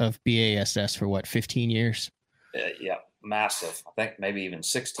sponsor of BASS for 15 years? Yeah, massive. I think maybe even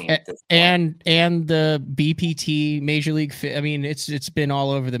 16. And the BPT Major League. I mean, it's been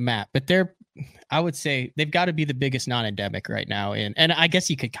all over the map. But I would say they've got to be the biggest non-endemic right now. And I guess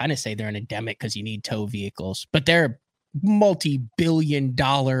you could kind of say they're an endemic because you need tow vehicles. But they're a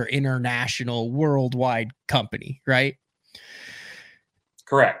multi-billion-dollar international worldwide company, right?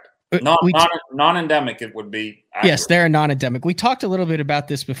 Correct. Non-endemic, it would be accurate. Yes, they're a non-endemic. We talked a little bit about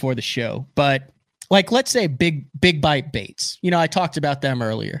this before the show, but like, let's say big bite baits. I talked about them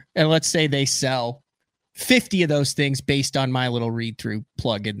earlier, and let's say they sell 50 of those things based on my little read through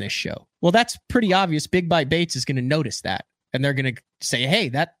plug in this show. Well, that's pretty obvious. Big bite baits is going to notice that, and they're going to say, hey,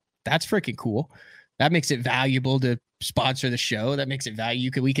 that's freaking cool. That makes it valuable to sponsor the show. That makes it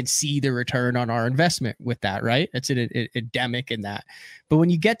we can see the return on our investment with that, right? It's an endemic in that. But when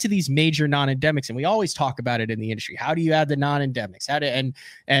you get to these major non-endemics, and we always talk about it in the industry, how do you add the non-endemics?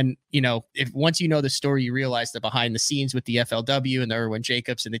 If once you know the story, you realize that behind the scenes with the FLW and the Irwin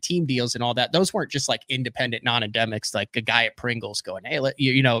Jacobs and the team deals and all that, those weren't just like independent non-endemics, like a guy at Pringles going, hey,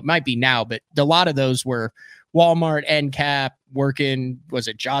 it might be now, but a lot of those were Walmart, NCAP, working, was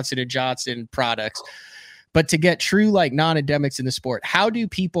it Johnson & Johnson products. But to get true like non-endemics in the sport, how do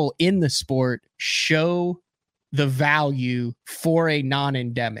people in the sport show the value for a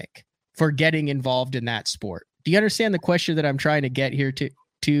non-endemic for getting involved in that sport? Do you understand the question that I'm trying to get here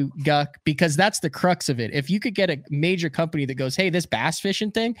to Guck? Because that's the crux of it. If you could get a major company that goes, hey, this bass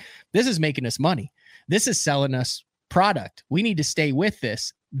fishing thing, this is making us money. This is selling us product. We need to stay with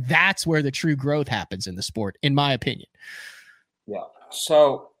this. That's where the true growth happens in the sport, in my opinion. Yeah.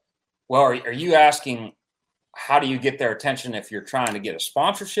 So, well, are you asking, how do you get their attention if you're trying to get a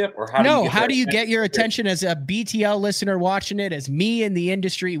sponsorship, or how do you get your attention as a BTL listener watching it, as me in the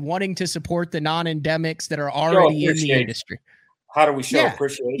industry wanting to support the non-endemics that are already in the industry? How do we show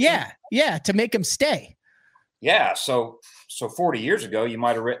appreciation? Yeah, to make them stay. Yeah, so 40 years ago, you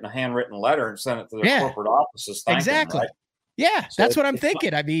might have written a handwritten letter and sent it to their corporate offices. Exactly. Them, right? Yeah, so that's what I'm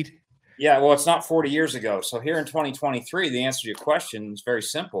thinking. I mean, yeah, well, it's not 40 years ago. So here in 2023, the answer to your question is very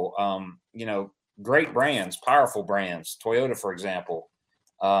simple. Great brands, powerful brands, Toyota, for example,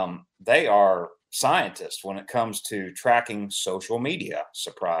 they are scientists when it comes to tracking social media.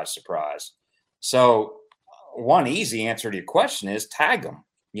 Surprise, surprise. So one easy answer to your question is tag them.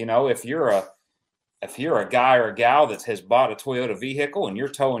 If you're a guy or a gal that has bought a Toyota vehicle and you're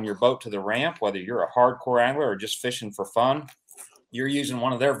towing your boat to the ramp, whether you're a hardcore angler or just fishing for fun, you're using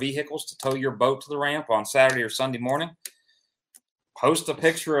one of their vehicles to tow your boat to the ramp on Saturday or Sunday morning, post a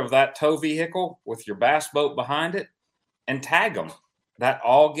picture of that tow vehicle with your bass boat behind it and tag them. That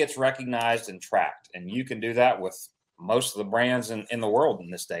all gets recognized and tracked. And you can do that with most of the brands in the world in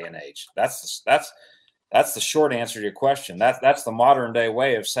this day and age. That's the short answer to your question. That's the modern day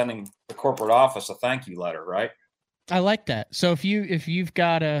way of sending the corporate office a thank you letter, right? I like that. So if you've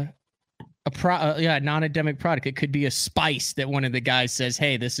got a non-endemic product, it could be a spice that one of the guys says,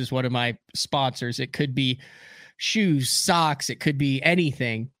 hey, this is one of my sponsors. It could be shoes, socks. It could be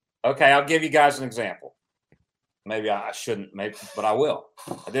anything. Okay, I'll give you guys an example. Maybe I shouldn't, but I will.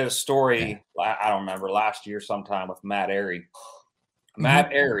 I did a story, I don't remember, last year sometime with Matt Airy.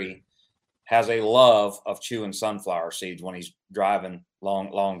 Matt Airy has a love of chewing sunflower seeds when he's driving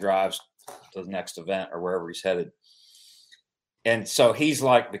long drives to the next event or wherever he's headed. And so he's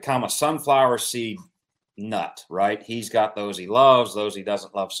like become a sunflower seed nut, right? He's got those he loves, those he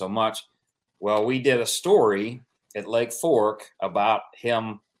doesn't love so much. Well, we did a story at Lake Fork about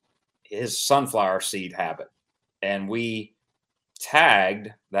his sunflower seed habit. And we tagged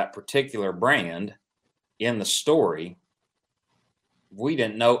that particular brand in the story. We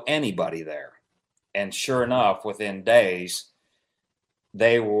didn't know anybody there. And sure enough, within days,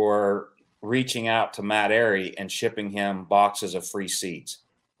 they were reaching out to Matt Airy and shipping him boxes of free seeds.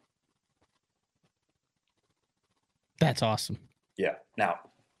 That's awesome. Yeah. Now,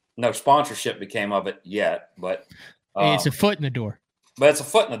 no sponsorship became of it yet, but it's a foot in the door. But it's a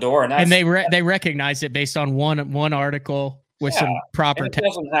foot in the door, and they recognize it based on one article with some proper. It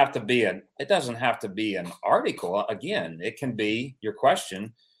doesn't have to be an article. Again, it can be your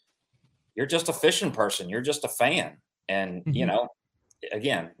question. You're just a fishing person. You're just a fan, and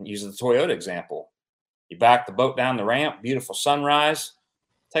again, use the Toyota example. You back the boat down the ramp, beautiful sunrise.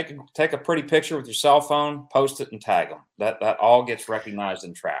 Take a pretty picture with your cell phone, post it, and tag them. That all gets recognized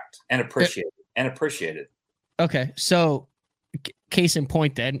and tracked and appreciated. Okay, so case in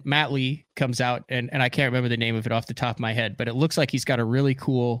point, then Matt Lee comes out, and I can't remember the name of it off the top of my head, but it looks like he's got a really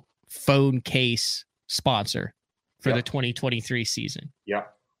cool phone case sponsor for the 2023 season. Yeah.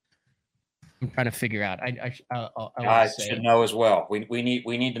 I'm trying to figure out. I should know as well. We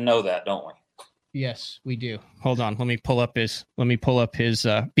need to know that, don't we? Yes, we do. Hold on. Let me pull up his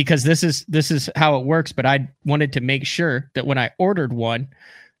because this is how it works. But I wanted to make sure that when I ordered one,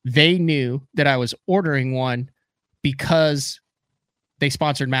 they knew that I was ordering one because they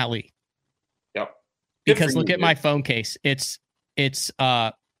sponsored Matt Lee. Yep. Because look at my phone case. It's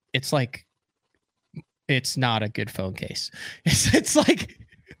like, it's not a good phone case. It's like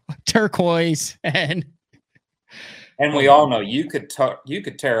turquoise and we all know you could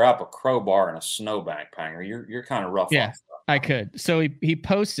tear up a crowbar in a snowbank, Panger. You're kind of rough. Yeah, I could. So he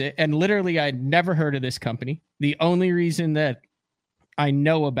posts it, and literally I'd never heard of this company. The only reason that I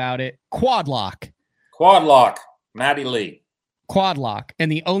know about it, Quad Lock, Matty Lee. Quad Lock.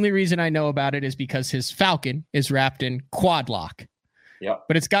 And the only reason I know about it is because his Falcon is wrapped in Quad Lock. Yep.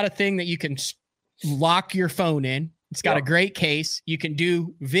 But it's got a thing that you can lock your phone in. It's got a great case. You can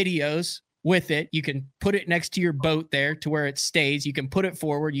do videos with it. You can put it next to your boat there to where it stays. You can put it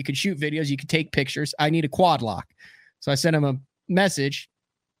forward. You can shoot videos. You can take pictures. I need a Quad Lock. So I sent him a message.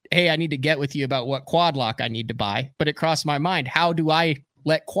 Hey, I need to get with you about what Quad Lock I need to buy. But it crossed my mind. How do I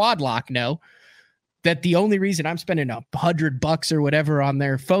let Quad Lock know that the only reason I'm spending $100 or whatever on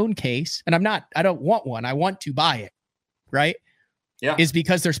their phone case, and I don't want one, I want to buy it, right? Yeah. Is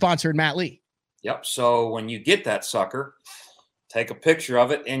because they're sponsored Matt Lee. Yep. So when you get that sucker, take a picture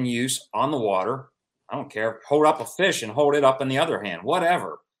of it in use on the water. I don't care. Hold up a fish and hold it up in the other hand,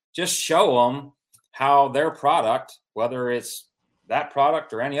 whatever. Just show them how their product, whether it's that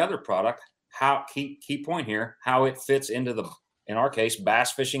product or any other product, how key point here, how it fits into the, in our case,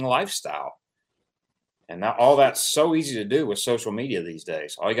 bass fishing lifestyle. And all that's so easy to do with social media these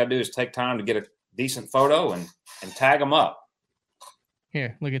days. All you got to do is take time to get a decent photo and tag them up.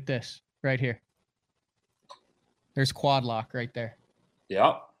 Here, look at this right here. There's Quad Lock right there.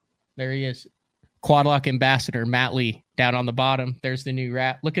 Yep. There he is. Quad Lock ambassador, Matt Lee, down on the bottom. There's the new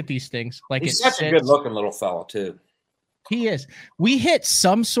wrap. Look at these things. Like, he's such a good looking little fella too. He is. We hit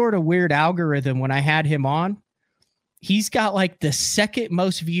some sort of weird algorithm when I had him on. He's got like the second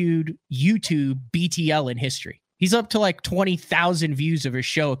most viewed YouTube BTL in history. He's up to like 20,000 views of his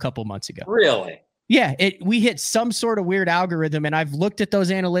show a couple months ago. Really? Yeah. We hit some sort of weird algorithm, and I've looked at those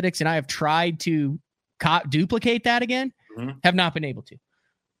analytics and I have tried to duplicate that again. Mm-hmm. Have not been able to.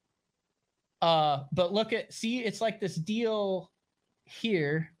 But see, it's like this deal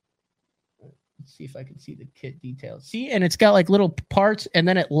here. Let's see if I can see the kit details. See, and it's got like little parts, and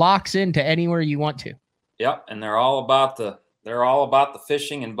then it locks into anywhere you want to. Yep, and they're all about the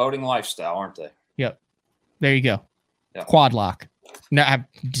fishing and boating lifestyle, aren't they? Yep. There you go. Yep. Quad Lock. No, I have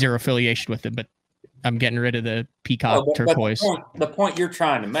zero affiliation with it, but I'm getting rid of the peacock turquoise. The point you're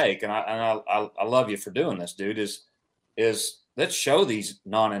trying to make, and I love you for doing this, dude, is let's show these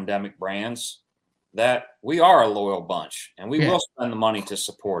non-endemic brands that we are a loyal bunch, and we will spend the money to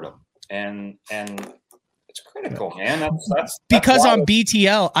support them. And it's critical, man. That's because on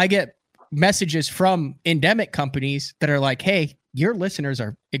BTL, I get messages from endemic companies that are like, hey, your listeners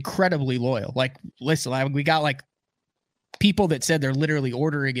are incredibly loyal. Like, listen, we got like people that said they're literally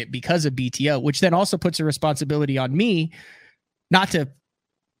ordering it because of BTL, which then also puts a responsibility on me not to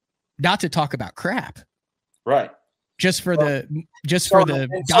talk about crap. Right. Just for the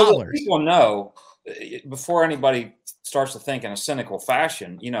dollars. People know, before anybody starts to think in a cynical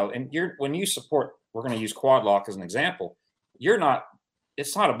fashion, when you support, we're going to use Quad Lock as an example.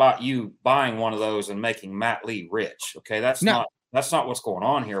 It's not about you buying one of those and making Matt Lee rich. Okay. That's not what's going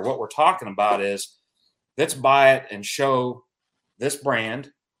on here. What we're talking about is, let's buy it and show this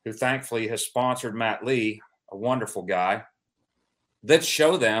brand, who thankfully has sponsored Matt Lee, a wonderful guy. Let's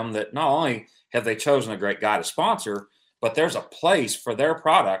show them that not only have they chosen a great guy to sponsor, but there's a place for their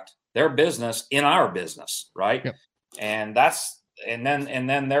product, their business in our business, right? Yep. And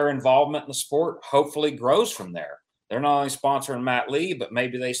then their involvement in the sport hopefully grows from there. They're not only sponsoring Matt Lee, but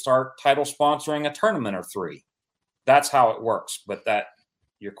maybe they start title sponsoring a tournament or three. That's how it works. But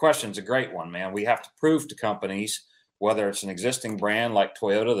your question's a great one, man. We have to prove to companies, whether it's an existing brand like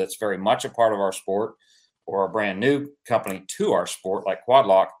Toyota that's very much a part of our sport, or a brand new company to our sport like Quad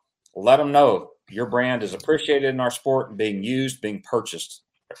Lock, let them know your brand is appreciated in our sport and being used, being purchased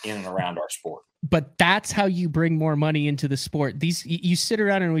in and around our sport. But that's how you bring more money into the sport. You sit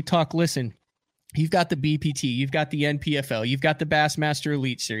around and we talk, listen, you've got the BPT, you've got the NPFL, you've got the Bassmaster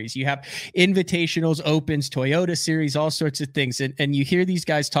Elite Series, you have Invitationals, Opens, Toyota Series, all sorts of things. And you hear these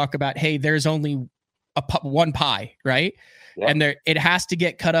guys talk about, hey, there's only one pie, right? Yep. And it has to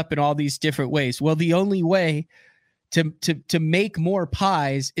get cut up in all these different ways. Well, the only way to make more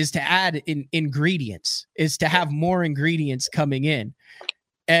pies is to add in ingredients, is to have more ingredients coming in.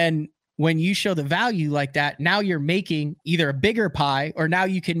 And when you show the value like that, now you're making either a bigger pie, or now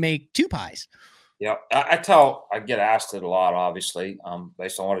you can make two pies. Yeah, I get asked it a lot, obviously,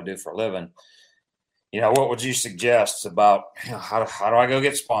 based on what I do for a living. What would you suggest about how do I go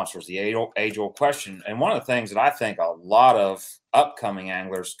get sponsors? The age-old question. And one of the things that I think a lot of upcoming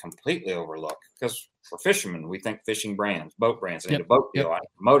anglers completely overlook, because for fishermen, we think fishing brands, boat brands. I need a boat deal. I need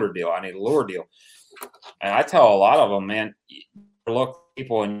a motor deal. I need a lure deal. And I tell a lot of them, man, look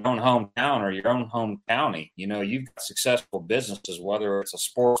people in your own hometown or your own home county. You've got successful businesses, whether it's a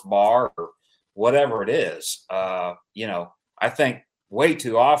sports bar or whatever it is. I think way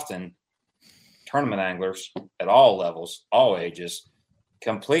too often tournament anglers at all levels, all ages,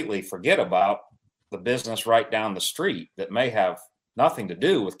 completely forget about the business right down the street that may have nothing to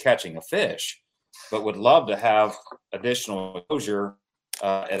do with catching a fish, but would love to have additional exposure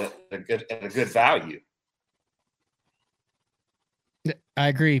at a good value. I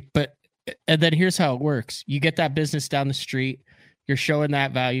agree. And then here's how it works. You get that business down the street. You're showing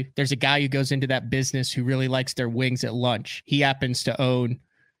that value. There's a guy who goes into that business who really likes their wings at lunch. He happens to own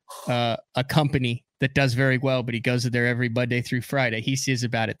a company that does very well, but he goes there every Monday through Friday. He sees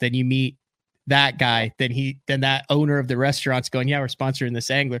about it. Then you meet that guy than that owner of the restaurant's going, yeah, we're sponsoring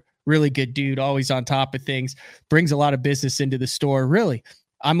this angler. Really good dude, always on top of things, brings a lot of business into the store. Really,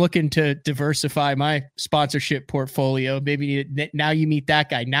 I'm looking to diversify my sponsorship portfolio. Maybe now you meet that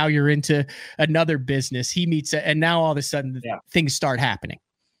guy. Now you're into another business. He meets it, and now all of a sudden things start happening.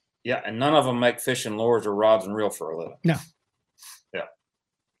 Yeah, and none of them make fishing lures or rods and reel for a living. No. Yeah.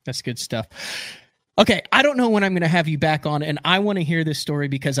 That's good stuff. Okay, I don't know when I'm going to have you back on, and I want to hear this story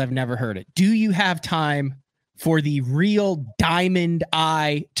because I've never heard it. Do you have time for the real diamond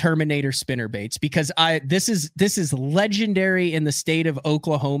eye Terminator spinnerbaits? Because this is legendary in the state of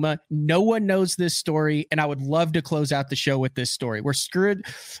Oklahoma. No one knows this story, and I would love to close out the show with this story. We're screwed.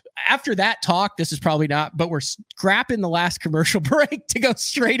 After that talk, this is probably not, but we're scrapping the last commercial break to go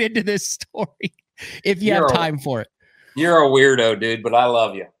straight into this story if you have time for it. You're a weirdo, dude, but I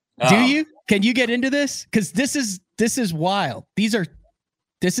love you. Do you? Can you get into this? Because this is wild.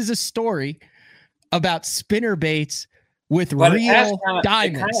 This is a story about spinnerbaits with real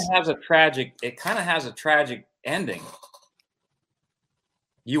diamonds. It kind of has a tragic ending.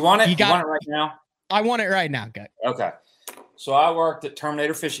 You want it? You want it right now? I want it right now, guy. Okay. So I worked at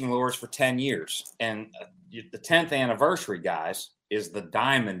Terminator Fishing Lures for 10 years, and the 10th anniversary, guys, is the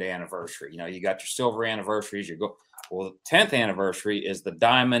diamond anniversary. You know, you got your silver anniversaries. Well, the 10th anniversary is the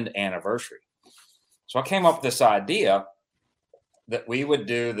diamond anniversary. So I came up with this idea that we would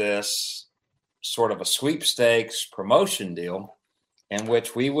do this sort of a sweepstakes promotion deal in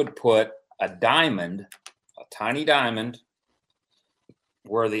which we would put a diamond, a tiny diamond,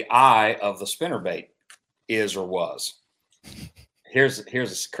 where the eye of the spinnerbait is or was. Here's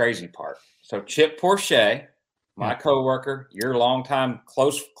the crazy part. So Chip Porcher, my coworker, your longtime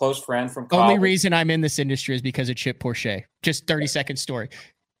close friend from college. Only reason I'm in this industry is because of Chip Porcher. Just 30-second story.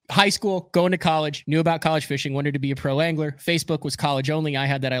 High school, going to college, knew about college fishing, wanted to be a pro angler. Facebook was college only. I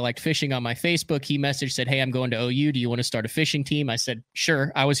had that I liked fishing on my Facebook. He messaged, said, hey, I'm going to OU. Do you want to start a fishing team? I said,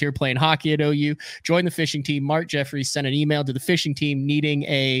 sure. I was here playing hockey at OU. Joined the fishing team. Mark Jeffries sent an email to the fishing team needing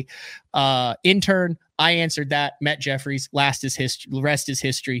a intern. I answered that, met Jeffries. Rest is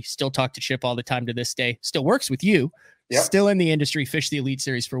history. Still talk to Chip all the time to this day. Still works with you. Yep. Still in the industry. Fished the Elite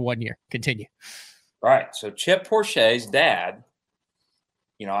Series for 1 year. Continue. Right. So Chip Porcher's dad,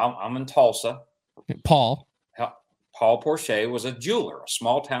 you know, I'm in Tulsa. Paul Porcher was a jeweler, a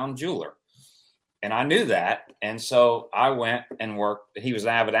small town jeweler. And I knew that. And so I went and worked. He was an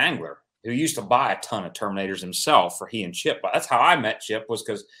avid angler who used to buy a ton of Terminators himself for he and Chip. But that's how I met Chip, was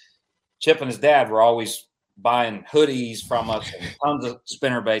because Chip and his dad were always buying hoodies from us and tons of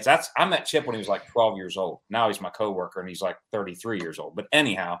spinnerbaits. I met Chip when he was like 12 years old. Now he's my coworker and he's like 33 years old. But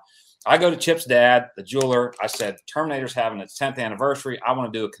anyhow, I go to Chip's dad, the jeweler. I said, Terminator's having its 10th anniversary. I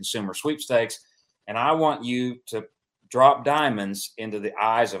want to do a consumer sweepstakes, and I want you to drop diamonds into the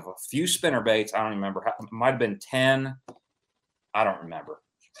eyes of a few spinnerbaits. I don't remember. It might have been 10. I don't remember.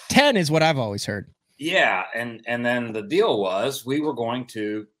 10 is what I've always heard. Yeah, and then the deal was we were going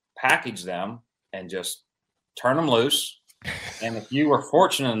to package them and just turn them loose. And if you were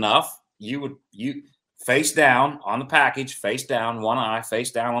fortunate enough, you face down on the package, face down, one eye,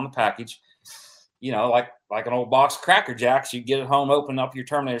 face down on the package, you know, like an old box of Cracker Jacks. You get it home, open up your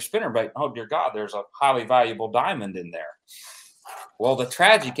Terminator spinnerbait. Oh, dear God, there's a highly valuable diamond in there. Well, the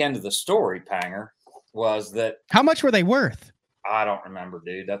tragic end of the story, Panger, was that. How much were they worth? I don't remember,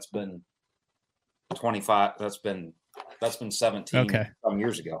 dude. That's been 25. That's been 17 some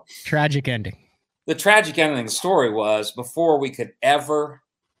years ago. Tragic ending. The tragic ending of the story was before we could ever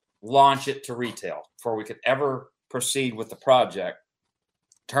launch it to retail, before we could ever proceed with the project,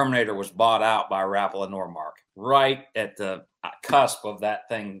 Terminator was bought out by Rapala Normark right at the cusp of that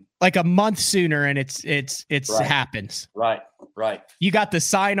thing. Like a month sooner, and it's right. happens. Right. You got the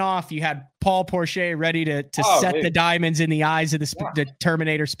sign off. You had Paul Porcher ready to set the diamonds in the eyes of the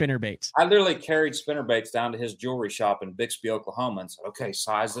Terminator spinnerbaits. I literally carried spinnerbaits down to his jewelry shop in Bixby, Oklahoma, and said, "Okay,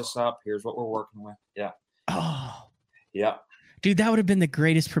 size this up. Here's what we're working with." Yeah. Oh. Yeah. Dude, that would have been the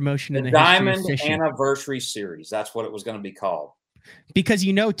greatest promotion in the Diamond history of fishing. Anniversary Series. That's what it was going to be called. Because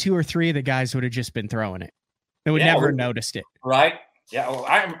 2 or 3 of the guys would have just been throwing it. They would never noticed it. Right? Yeah. Well,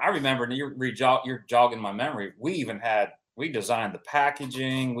 I remember, and you're jogging my memory. We designed the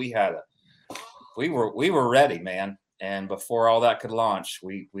packaging. We were ready, man. And before all that could launch,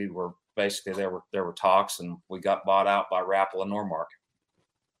 we were basically there were talks, and we got bought out by Rapala Normark.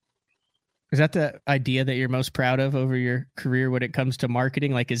 Is that the idea that you're most proud of over your career when it comes to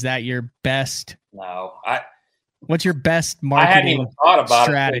marketing? Like, is that your best? No, what's your best marketing I hadn't even thought about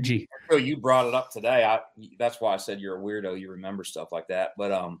strategy? Until you brought it up today. That's why I said you're a weirdo. You remember stuff like that,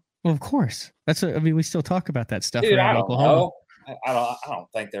 but well, of course. We still talk about that stuff dude, around Oklahoma. I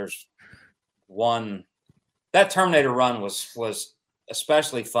don't think there's that Terminator run was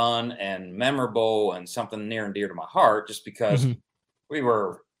especially fun and memorable and something near and dear to my heart, just because we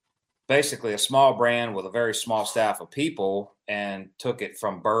were basically a small brand with a very small staff of people and took it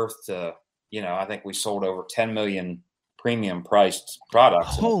from birth to, I think we sold over 10 million premium priced products.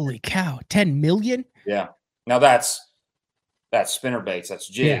 Holy cow, 10 million? Yeah. Now that's spinner baits, that's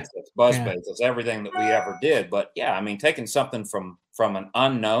jigs, that's buzz baits, that's everything that we ever did. But yeah, I mean, taking something from an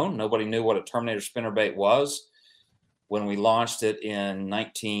unknown, nobody knew what a Terminator spinner bait was when we launched it in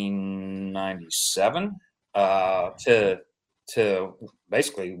 1997 to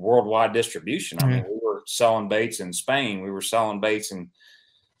basically worldwide distribution. I mean, we were selling baits in Spain. We were selling baits in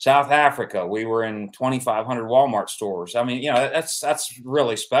South Africa. We were in 2,500 Walmart stores. I mean, that's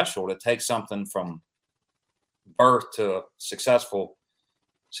really special to take something from birth to successful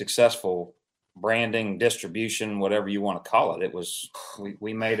branding, distribution, whatever you want to call it. It was,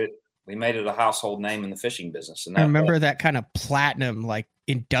 we made it a household name in the fishing business. And I remember that kind of platinum, like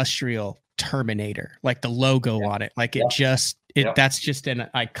industrial Terminator, like the logo on it. Like that's just an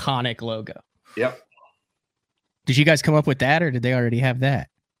iconic logo. Yep. Did you guys come up with that, or did they already have that?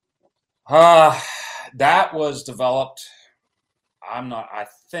 That was developed. I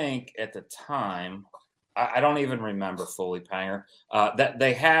think at the time, I don't even remember fully, Panger, that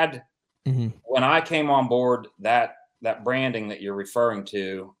they had, when I came on board, that branding that you're referring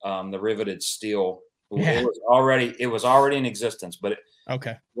to, the riveted steel, it was already in existence. But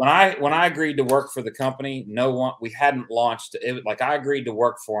when I agreed to work for the company, we hadn't launched it. Like, I agreed to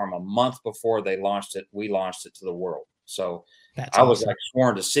work for them a month before they launched it. We launched it to the world. So I was like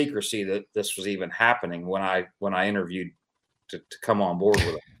sworn to secrecy that this was even happening when I interviewed to come on board with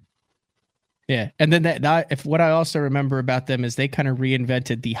them. Yeah, and then if what I also remember about them is they kind of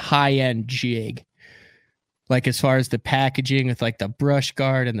reinvented the high-end jig. Like, as far as the packaging with like the brush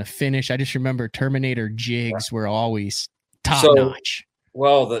guard and the finish, I just remember Terminator jigs were always top notch.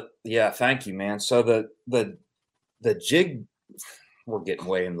 Well, thank you, man. So the jig, we're getting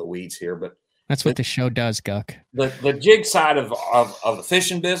way in the weeds here, but that's what the show does, Guck. The jig side of the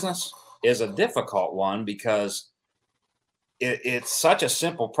fishing business is a difficult one because it's such a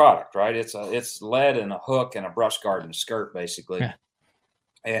simple product, right? It's lead and a hook and a brush guard and a skirt, basically,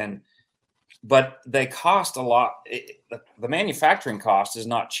 but they cost a lot. The manufacturing cost is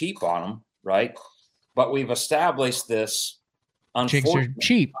not cheap on them, right? But we've established this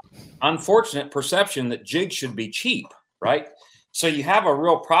unfortunate perception that jigs should be cheap, right? So you have a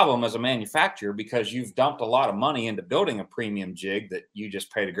real problem as a manufacturer because you've dumped a lot of money into building a premium jig that you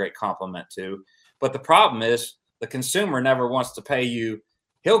just paid a great compliment to. But the problem is the consumer never wants to pay you.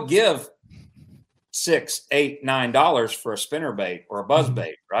 He'll give $6, $8, $9 for a spinner bait or a buzz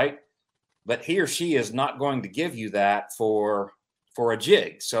bait, right? But he or she is not going to give you that for a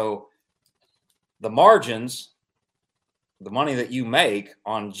jig. So the margins, the money that you make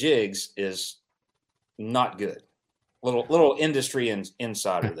on jigs is not good. Little industry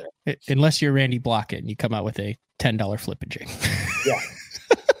insider there. Unless you're Randy Blockett and you come out with a $10 flipping jig. Yeah.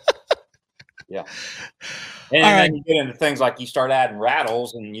 Yeah. And then you get into things like you start adding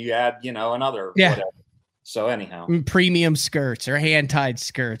rattles and you add, another whatever. So anyhow, premium skirts or hand-tied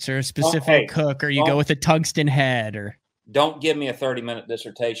skirts or a specific hook, or you go with a tungsten head. Or don't give me a 30-minute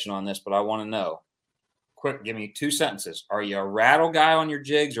dissertation on this, but I want to know. Quick, give me 2 sentences. Are you a rattle guy on your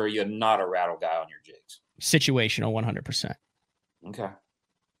jigs, or are you not a rattle guy on your jigs? Situational, 100%. Okay.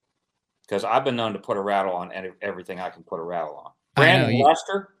 Because I've been known to put a rattle on everything I can put a rattle on.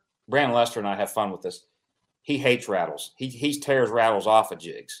 Brandon Lester and I have fun with this. He hates rattles. He tears rattles off of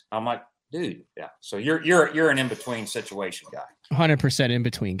jigs. I'm like, dude, yeah. So you're an in-between situation guy. 100%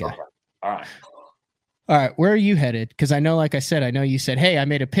 in-between guy. Okay. All right. Where are you headed? Because I know you said, hey, I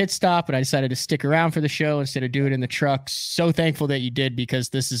made a pit stop, but I decided to stick around for the show instead of doing it in the truck. So thankful that you did, because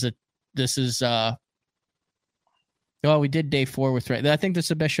we did day 4 with I think this is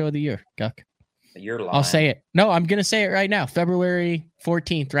the best show of the year, Guck. You're lying. I'll say it. No, I'm going to say it right now. February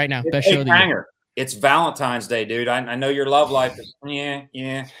 14th, right now. Best show of the year. It's Valentine's Day, dude. I know your love life is,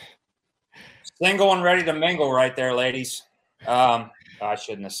 yeah. Single and ready to mingle right there, ladies. I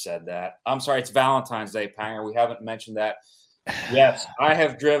shouldn't have said that. I'm sorry. It's Valentine's Day, Panger. We haven't mentioned that. Yes, I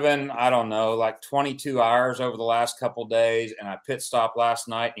have driven, like 22 hours over the last couple of days, and I pit stopped last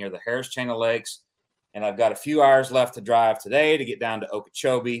night near the Harris Chain of Lakes, and I've got a few hours left to drive today to get down to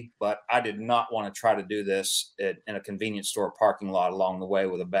Okeechobee, but I did not want to try to do this in a convenience store parking lot along the way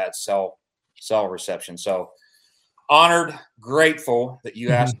with a bad cell reception. So honored, grateful that you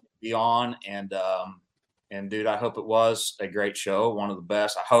asked me to be on, and And dude, I hope it was a great show. One of the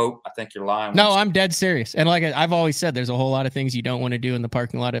best. I think you're lying. No, I'm dead serious. And like I've always said, there's a whole lot of things you don't want to do in the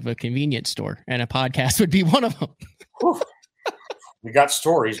parking lot of a convenience store, and a podcast would be one of them. We got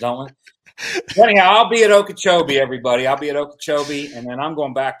stories, don't we? Anyhow, I'll be at Okeechobee, everybody. I'll be at Okeechobee, and then I'm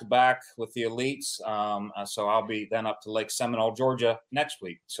going back to back with the elites. So I'll be then up to Lake Seminole, Georgia next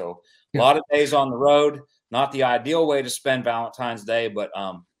week. So a lot of days on the road. Not the ideal way to spend Valentine's Day, but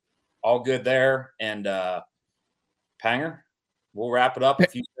all good there. And Panger, we'll wrap it up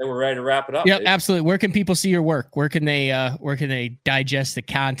if you say we're ready to wrap it up. Yeah, absolutely. Where can people see your work? Where can they digest the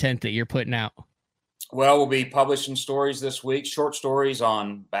content that you're putting out? Well, we'll be publishing stories this week, short stories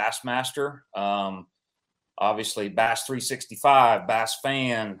on Bassmaster, obviously Bass 365, Bass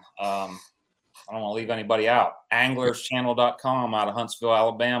Fan. I don't want to leave anybody out. AnglersChannel.com out of Huntsville,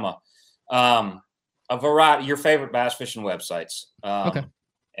 Alabama. A variety, your favorite bass fishing websites. Okay.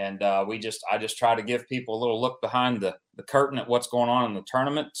 And I just try to give people a little look behind the curtain at what's going on in the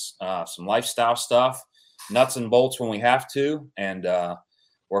tournaments, some lifestyle stuff, nuts and bolts when we have to, and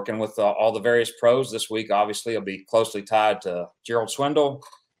working with all the various pros this week. Obviously, I'll be closely tied to Gerald Swindle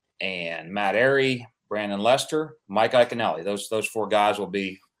and Matt Airy, Brandon Lester, Mike Iaconelli. Those four guys will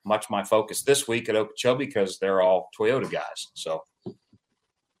be much my focus this week at Okeechobee because they're all Toyota guys. So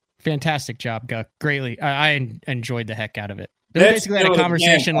fantastic job, Guck. Greatly. I enjoyed the heck out of it. They basically had a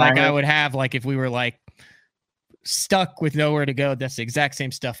conversation like I would have, like if we were like stuck with nowhere to go. That's the exact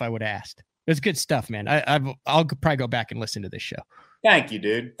same stuff I would have asked. It was good stuff, man. I'll probably go back and listen to this show. Thank you,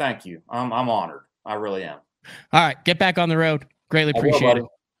 dude. Thank you. I'm honored. I really am. All right. Get back on the road. Greatly appreciate it.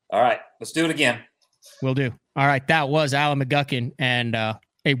 All right. Let's do it again. Will do. All right. That was Alan McGuckin, and a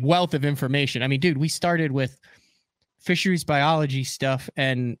wealth of information. I mean, dude, we started with fisheries biology stuff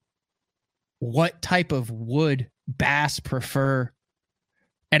and what type of wood bass prefer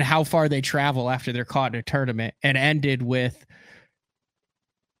and how far they travel after they're caught in a tournament, and ended with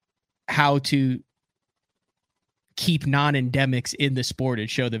how to keep non-endemics in the sport and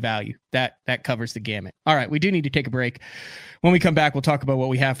show the value. That covers the gamut. All right, we do need to take a break. When we come back, we'll talk about what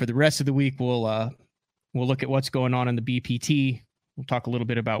we have for the rest of the week. We'll look at what's going on in the BPT. We'll talk a little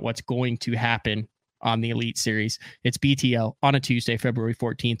bit about what's going to happen on the Elite Series. It's BTL on a Tuesday, February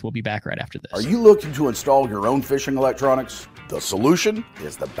 14th. We'll be back right after this. Are you looking to install your own fishing electronics? The solution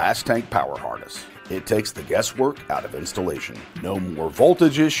is the Bass Tank Power Harness. It takes the guesswork out of installation. No more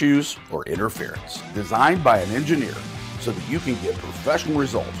voltage issues or interference. Designed by an engineer so that you can get professional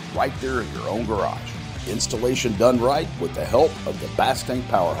results right there in your own garage. Installation done right with the help of the Bass Tank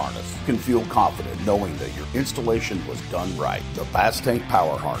Power Harness. You can feel confident knowing that your installation was done right. The Bass Tank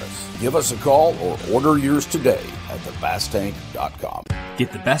Power Harness. Give us a call or order yours today at thebasstank.com.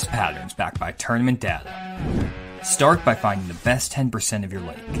 Get the best patterns backed by tournament data. Start by finding the best 10% of your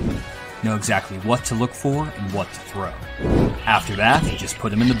lake. Know exactly what to look for and what to throw. After that, just put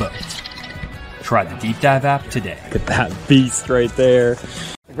them in the boat. Try the Deep Dive app today. Look at that beast right there.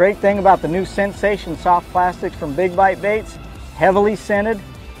 The great thing about the new Sensation soft plastics from Big Bite Baits, heavily scented,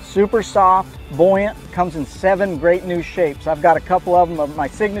 super soft, buoyant, comes in 7 great new shapes. I've got a couple of them of my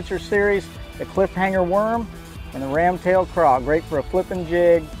signature series, the Cliffhanger Worm and the Ramtail Craw. Great for a flipping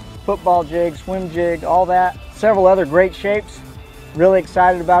jig, football jig, swim jig, all that. Several other great shapes. Really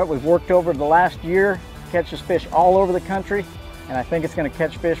excited about it. We've worked over the last year, catches fish all over the country, and I think it's going to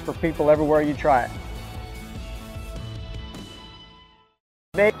catch fish for people everywhere you try it.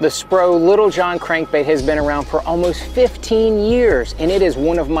 The Spro Little John crankbait has been around for almost 15 years, and it is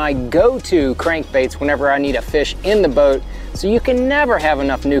one of my go-to crankbaits whenever I need a fish in the boat, so you can never have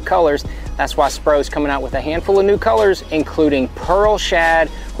enough new colors. That's why Spro's coming out with a handful of new colors, including Pearl Shad,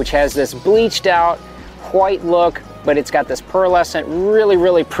 which has this bleached out white look, but it's got this pearlescent, really,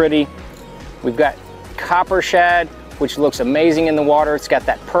 really pretty. We've got Copper Shad, which looks amazing in the water. It's got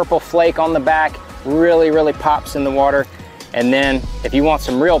that purple flake on the back, really, really pops in the water. And then if you want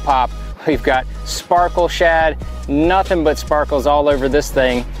some real pop, we've got Sparkle Shad, nothing but sparkles all over this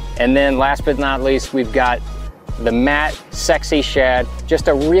thing. And then last but not least, we've got the Matte Sexy Shad, just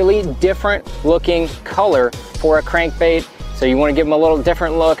a really different looking color for a crankbait. So you want to give them a little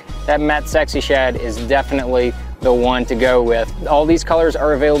different look, that Matte Sexy Shad is definitely the one to go with. All these colors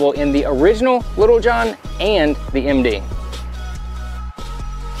are available in the original Little John and the MD.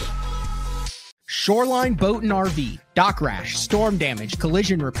 Shoreline Boat and RV, dock rash, storm damage,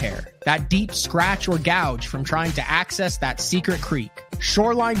 collision repair, that deep scratch or gouge from trying to access that secret creek.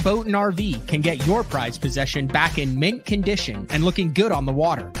 Shoreline Boat and RV can get your prized possession back in mint condition and looking good on the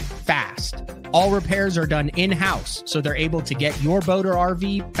water, fast. All repairs are done in-house, so they're able to get your boat or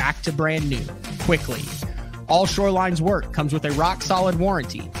RV back to brand new, quickly. All Shoreline's work comes with a rock-solid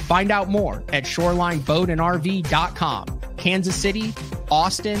warranty. Find out more at ShorelineBoatandRV.com. Kansas City,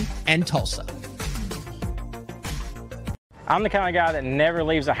 Austin, and Tulsa. I'm the kind of guy that never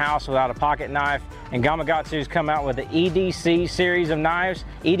leaves a house without a pocket knife, and Gamakatsu's come out with the EDC series of knives.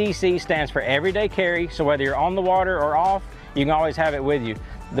 EDC stands for everyday carry, so whether you're on the water or off, you can always have it with you.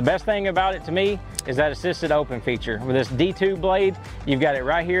 The best thing about it to me is that assisted open feature. With this D2 blade, you've got it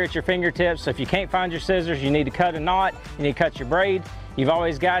right here at your fingertips, so if you can't find your scissors, you need to cut a knot, you need to cut your braid, you've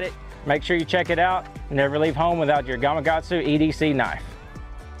always got it. Make sure you check it out. Never leave home without your Gamakatsu EDC knife.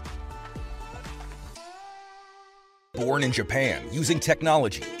 Born in Japan, using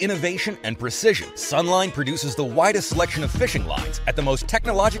technology, innovation, and precision, Sunline produces the widest selection of fishing lines at the most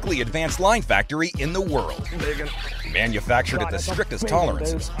technologically advanced line factory in the world. Manufactured at the strictest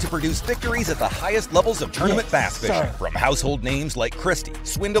tolerances to produce victories at the highest levels of tournament bass fishing. From household names like Christie,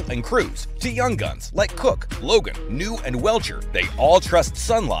 Swindle, and Cruz, to young guns like Cook, Logan, New, and Welcher, they all trust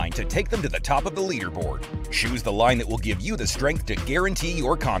Sunline to take them to the top of the leaderboard. Choose the line that will give you the strength to guarantee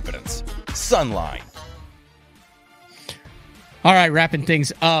your confidence. Sunline. All right, wrapping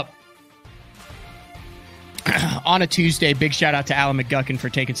things up on a Tuesday. Big shout out to Alan McGuckin for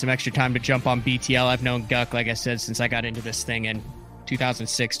taking some extra time to jump on BTL. I've known Guck, like I said, since I got into this thing in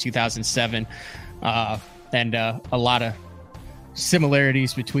 2006, 2007, and a lot of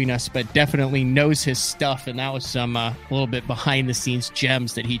similarities between us, but definitely knows his stuff. And that was some a little bit behind the scenes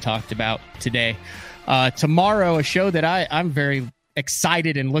gems that he talked about today. Tomorrow, a show that I'm very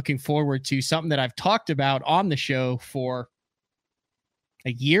excited and looking forward to, something that I've talked about on the show for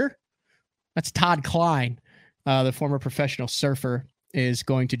a year. That's Todd Klein, the former professional surfer, is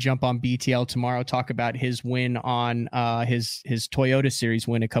going to jump on BTL tomorrow, talk about his win on his Toyota Series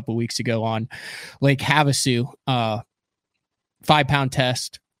win a couple weeks ago on Lake Havasu. 5-pound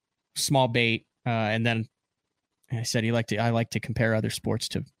test, small bait, and then I said I like to compare other sports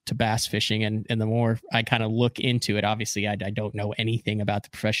to bass fishing, and the more I kind of look into it, obviously I don't know anything about the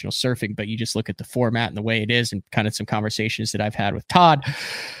professional surfing, but you just look at the format and the way it is, and kind of some conversations that I've had with Todd,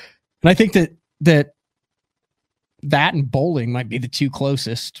 and I think that and bowling might be the two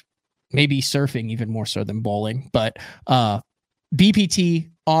closest, maybe surfing even more so than bowling, but BPT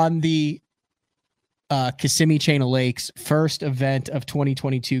on the Kissimmee Chain of Lakes, first event of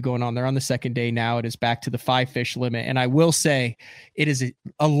 2022 going on. They're on the second day now. It is back to the 5-fish limit. And I will say it is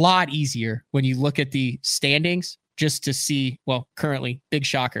a lot easier when you look at the standings just to see, well, currently, big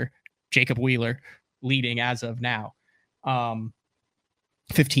shocker, Jacob Wheeler leading as of now.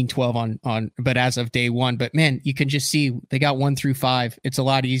 15-12 on, but as of day one. But man, you can just see they got 1 through 5. It's a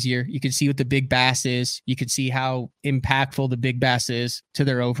lot easier. You can see what the big bass is. You can see how impactful the big bass is to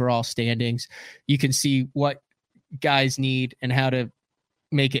their overall standings. You can see what guys need and how to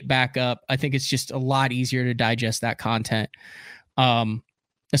make it back up. I think it's just a lot easier to digest that content.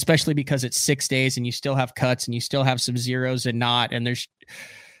 Especially because it's 6 days and you still have cuts and you still have some zeros and not, and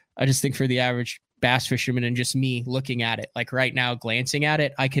I just think for the average bass fisherman and just me looking at it, like right now, glancing at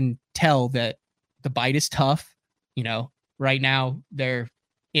it, I can tell that the bite is tough. You know, right now they're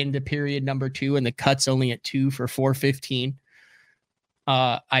into period number 2 and the cut's only at 2 for 415.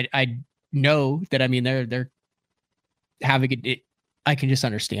 I know that, I mean, they're having it. I can just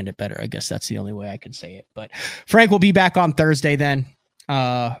understand it better. I guess that's the only way I can say it, but Frank will be back on Thursday then.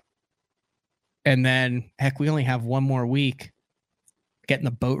 And then heck, we only have one more week, getting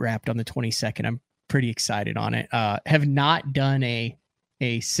the boat wrapped on the 22nd. I'm pretty excited on it. Have not done a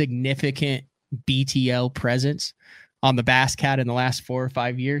significant BTL presence on the Bass Cat in the last 4 or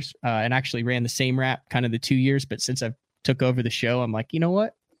 5 years, and actually ran the same wrap kind of the 2 years. But since I've took over the show, I'm like, you know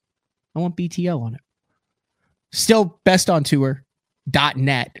what? I want BTL on it. Still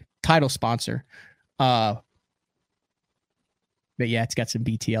bestontour.net, title sponsor. But yeah, it's got some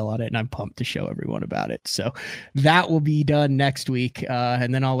BTL on it, and I'm pumped to show everyone about it. So that will be done next week,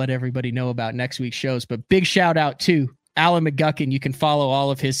 and then I'll let everybody know about next week's shows. But big shout out to Alan McGuckin. You can follow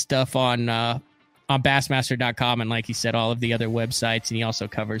all of his stuff on Bassmaster.com, and like he said, all of the other websites, and he also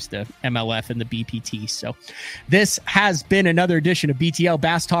covers the MLF and the BPT. So this has been another edition of BTL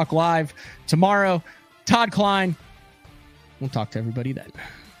Bass Talk Live. Tomorrow, Todd Klein. We'll talk to everybody then.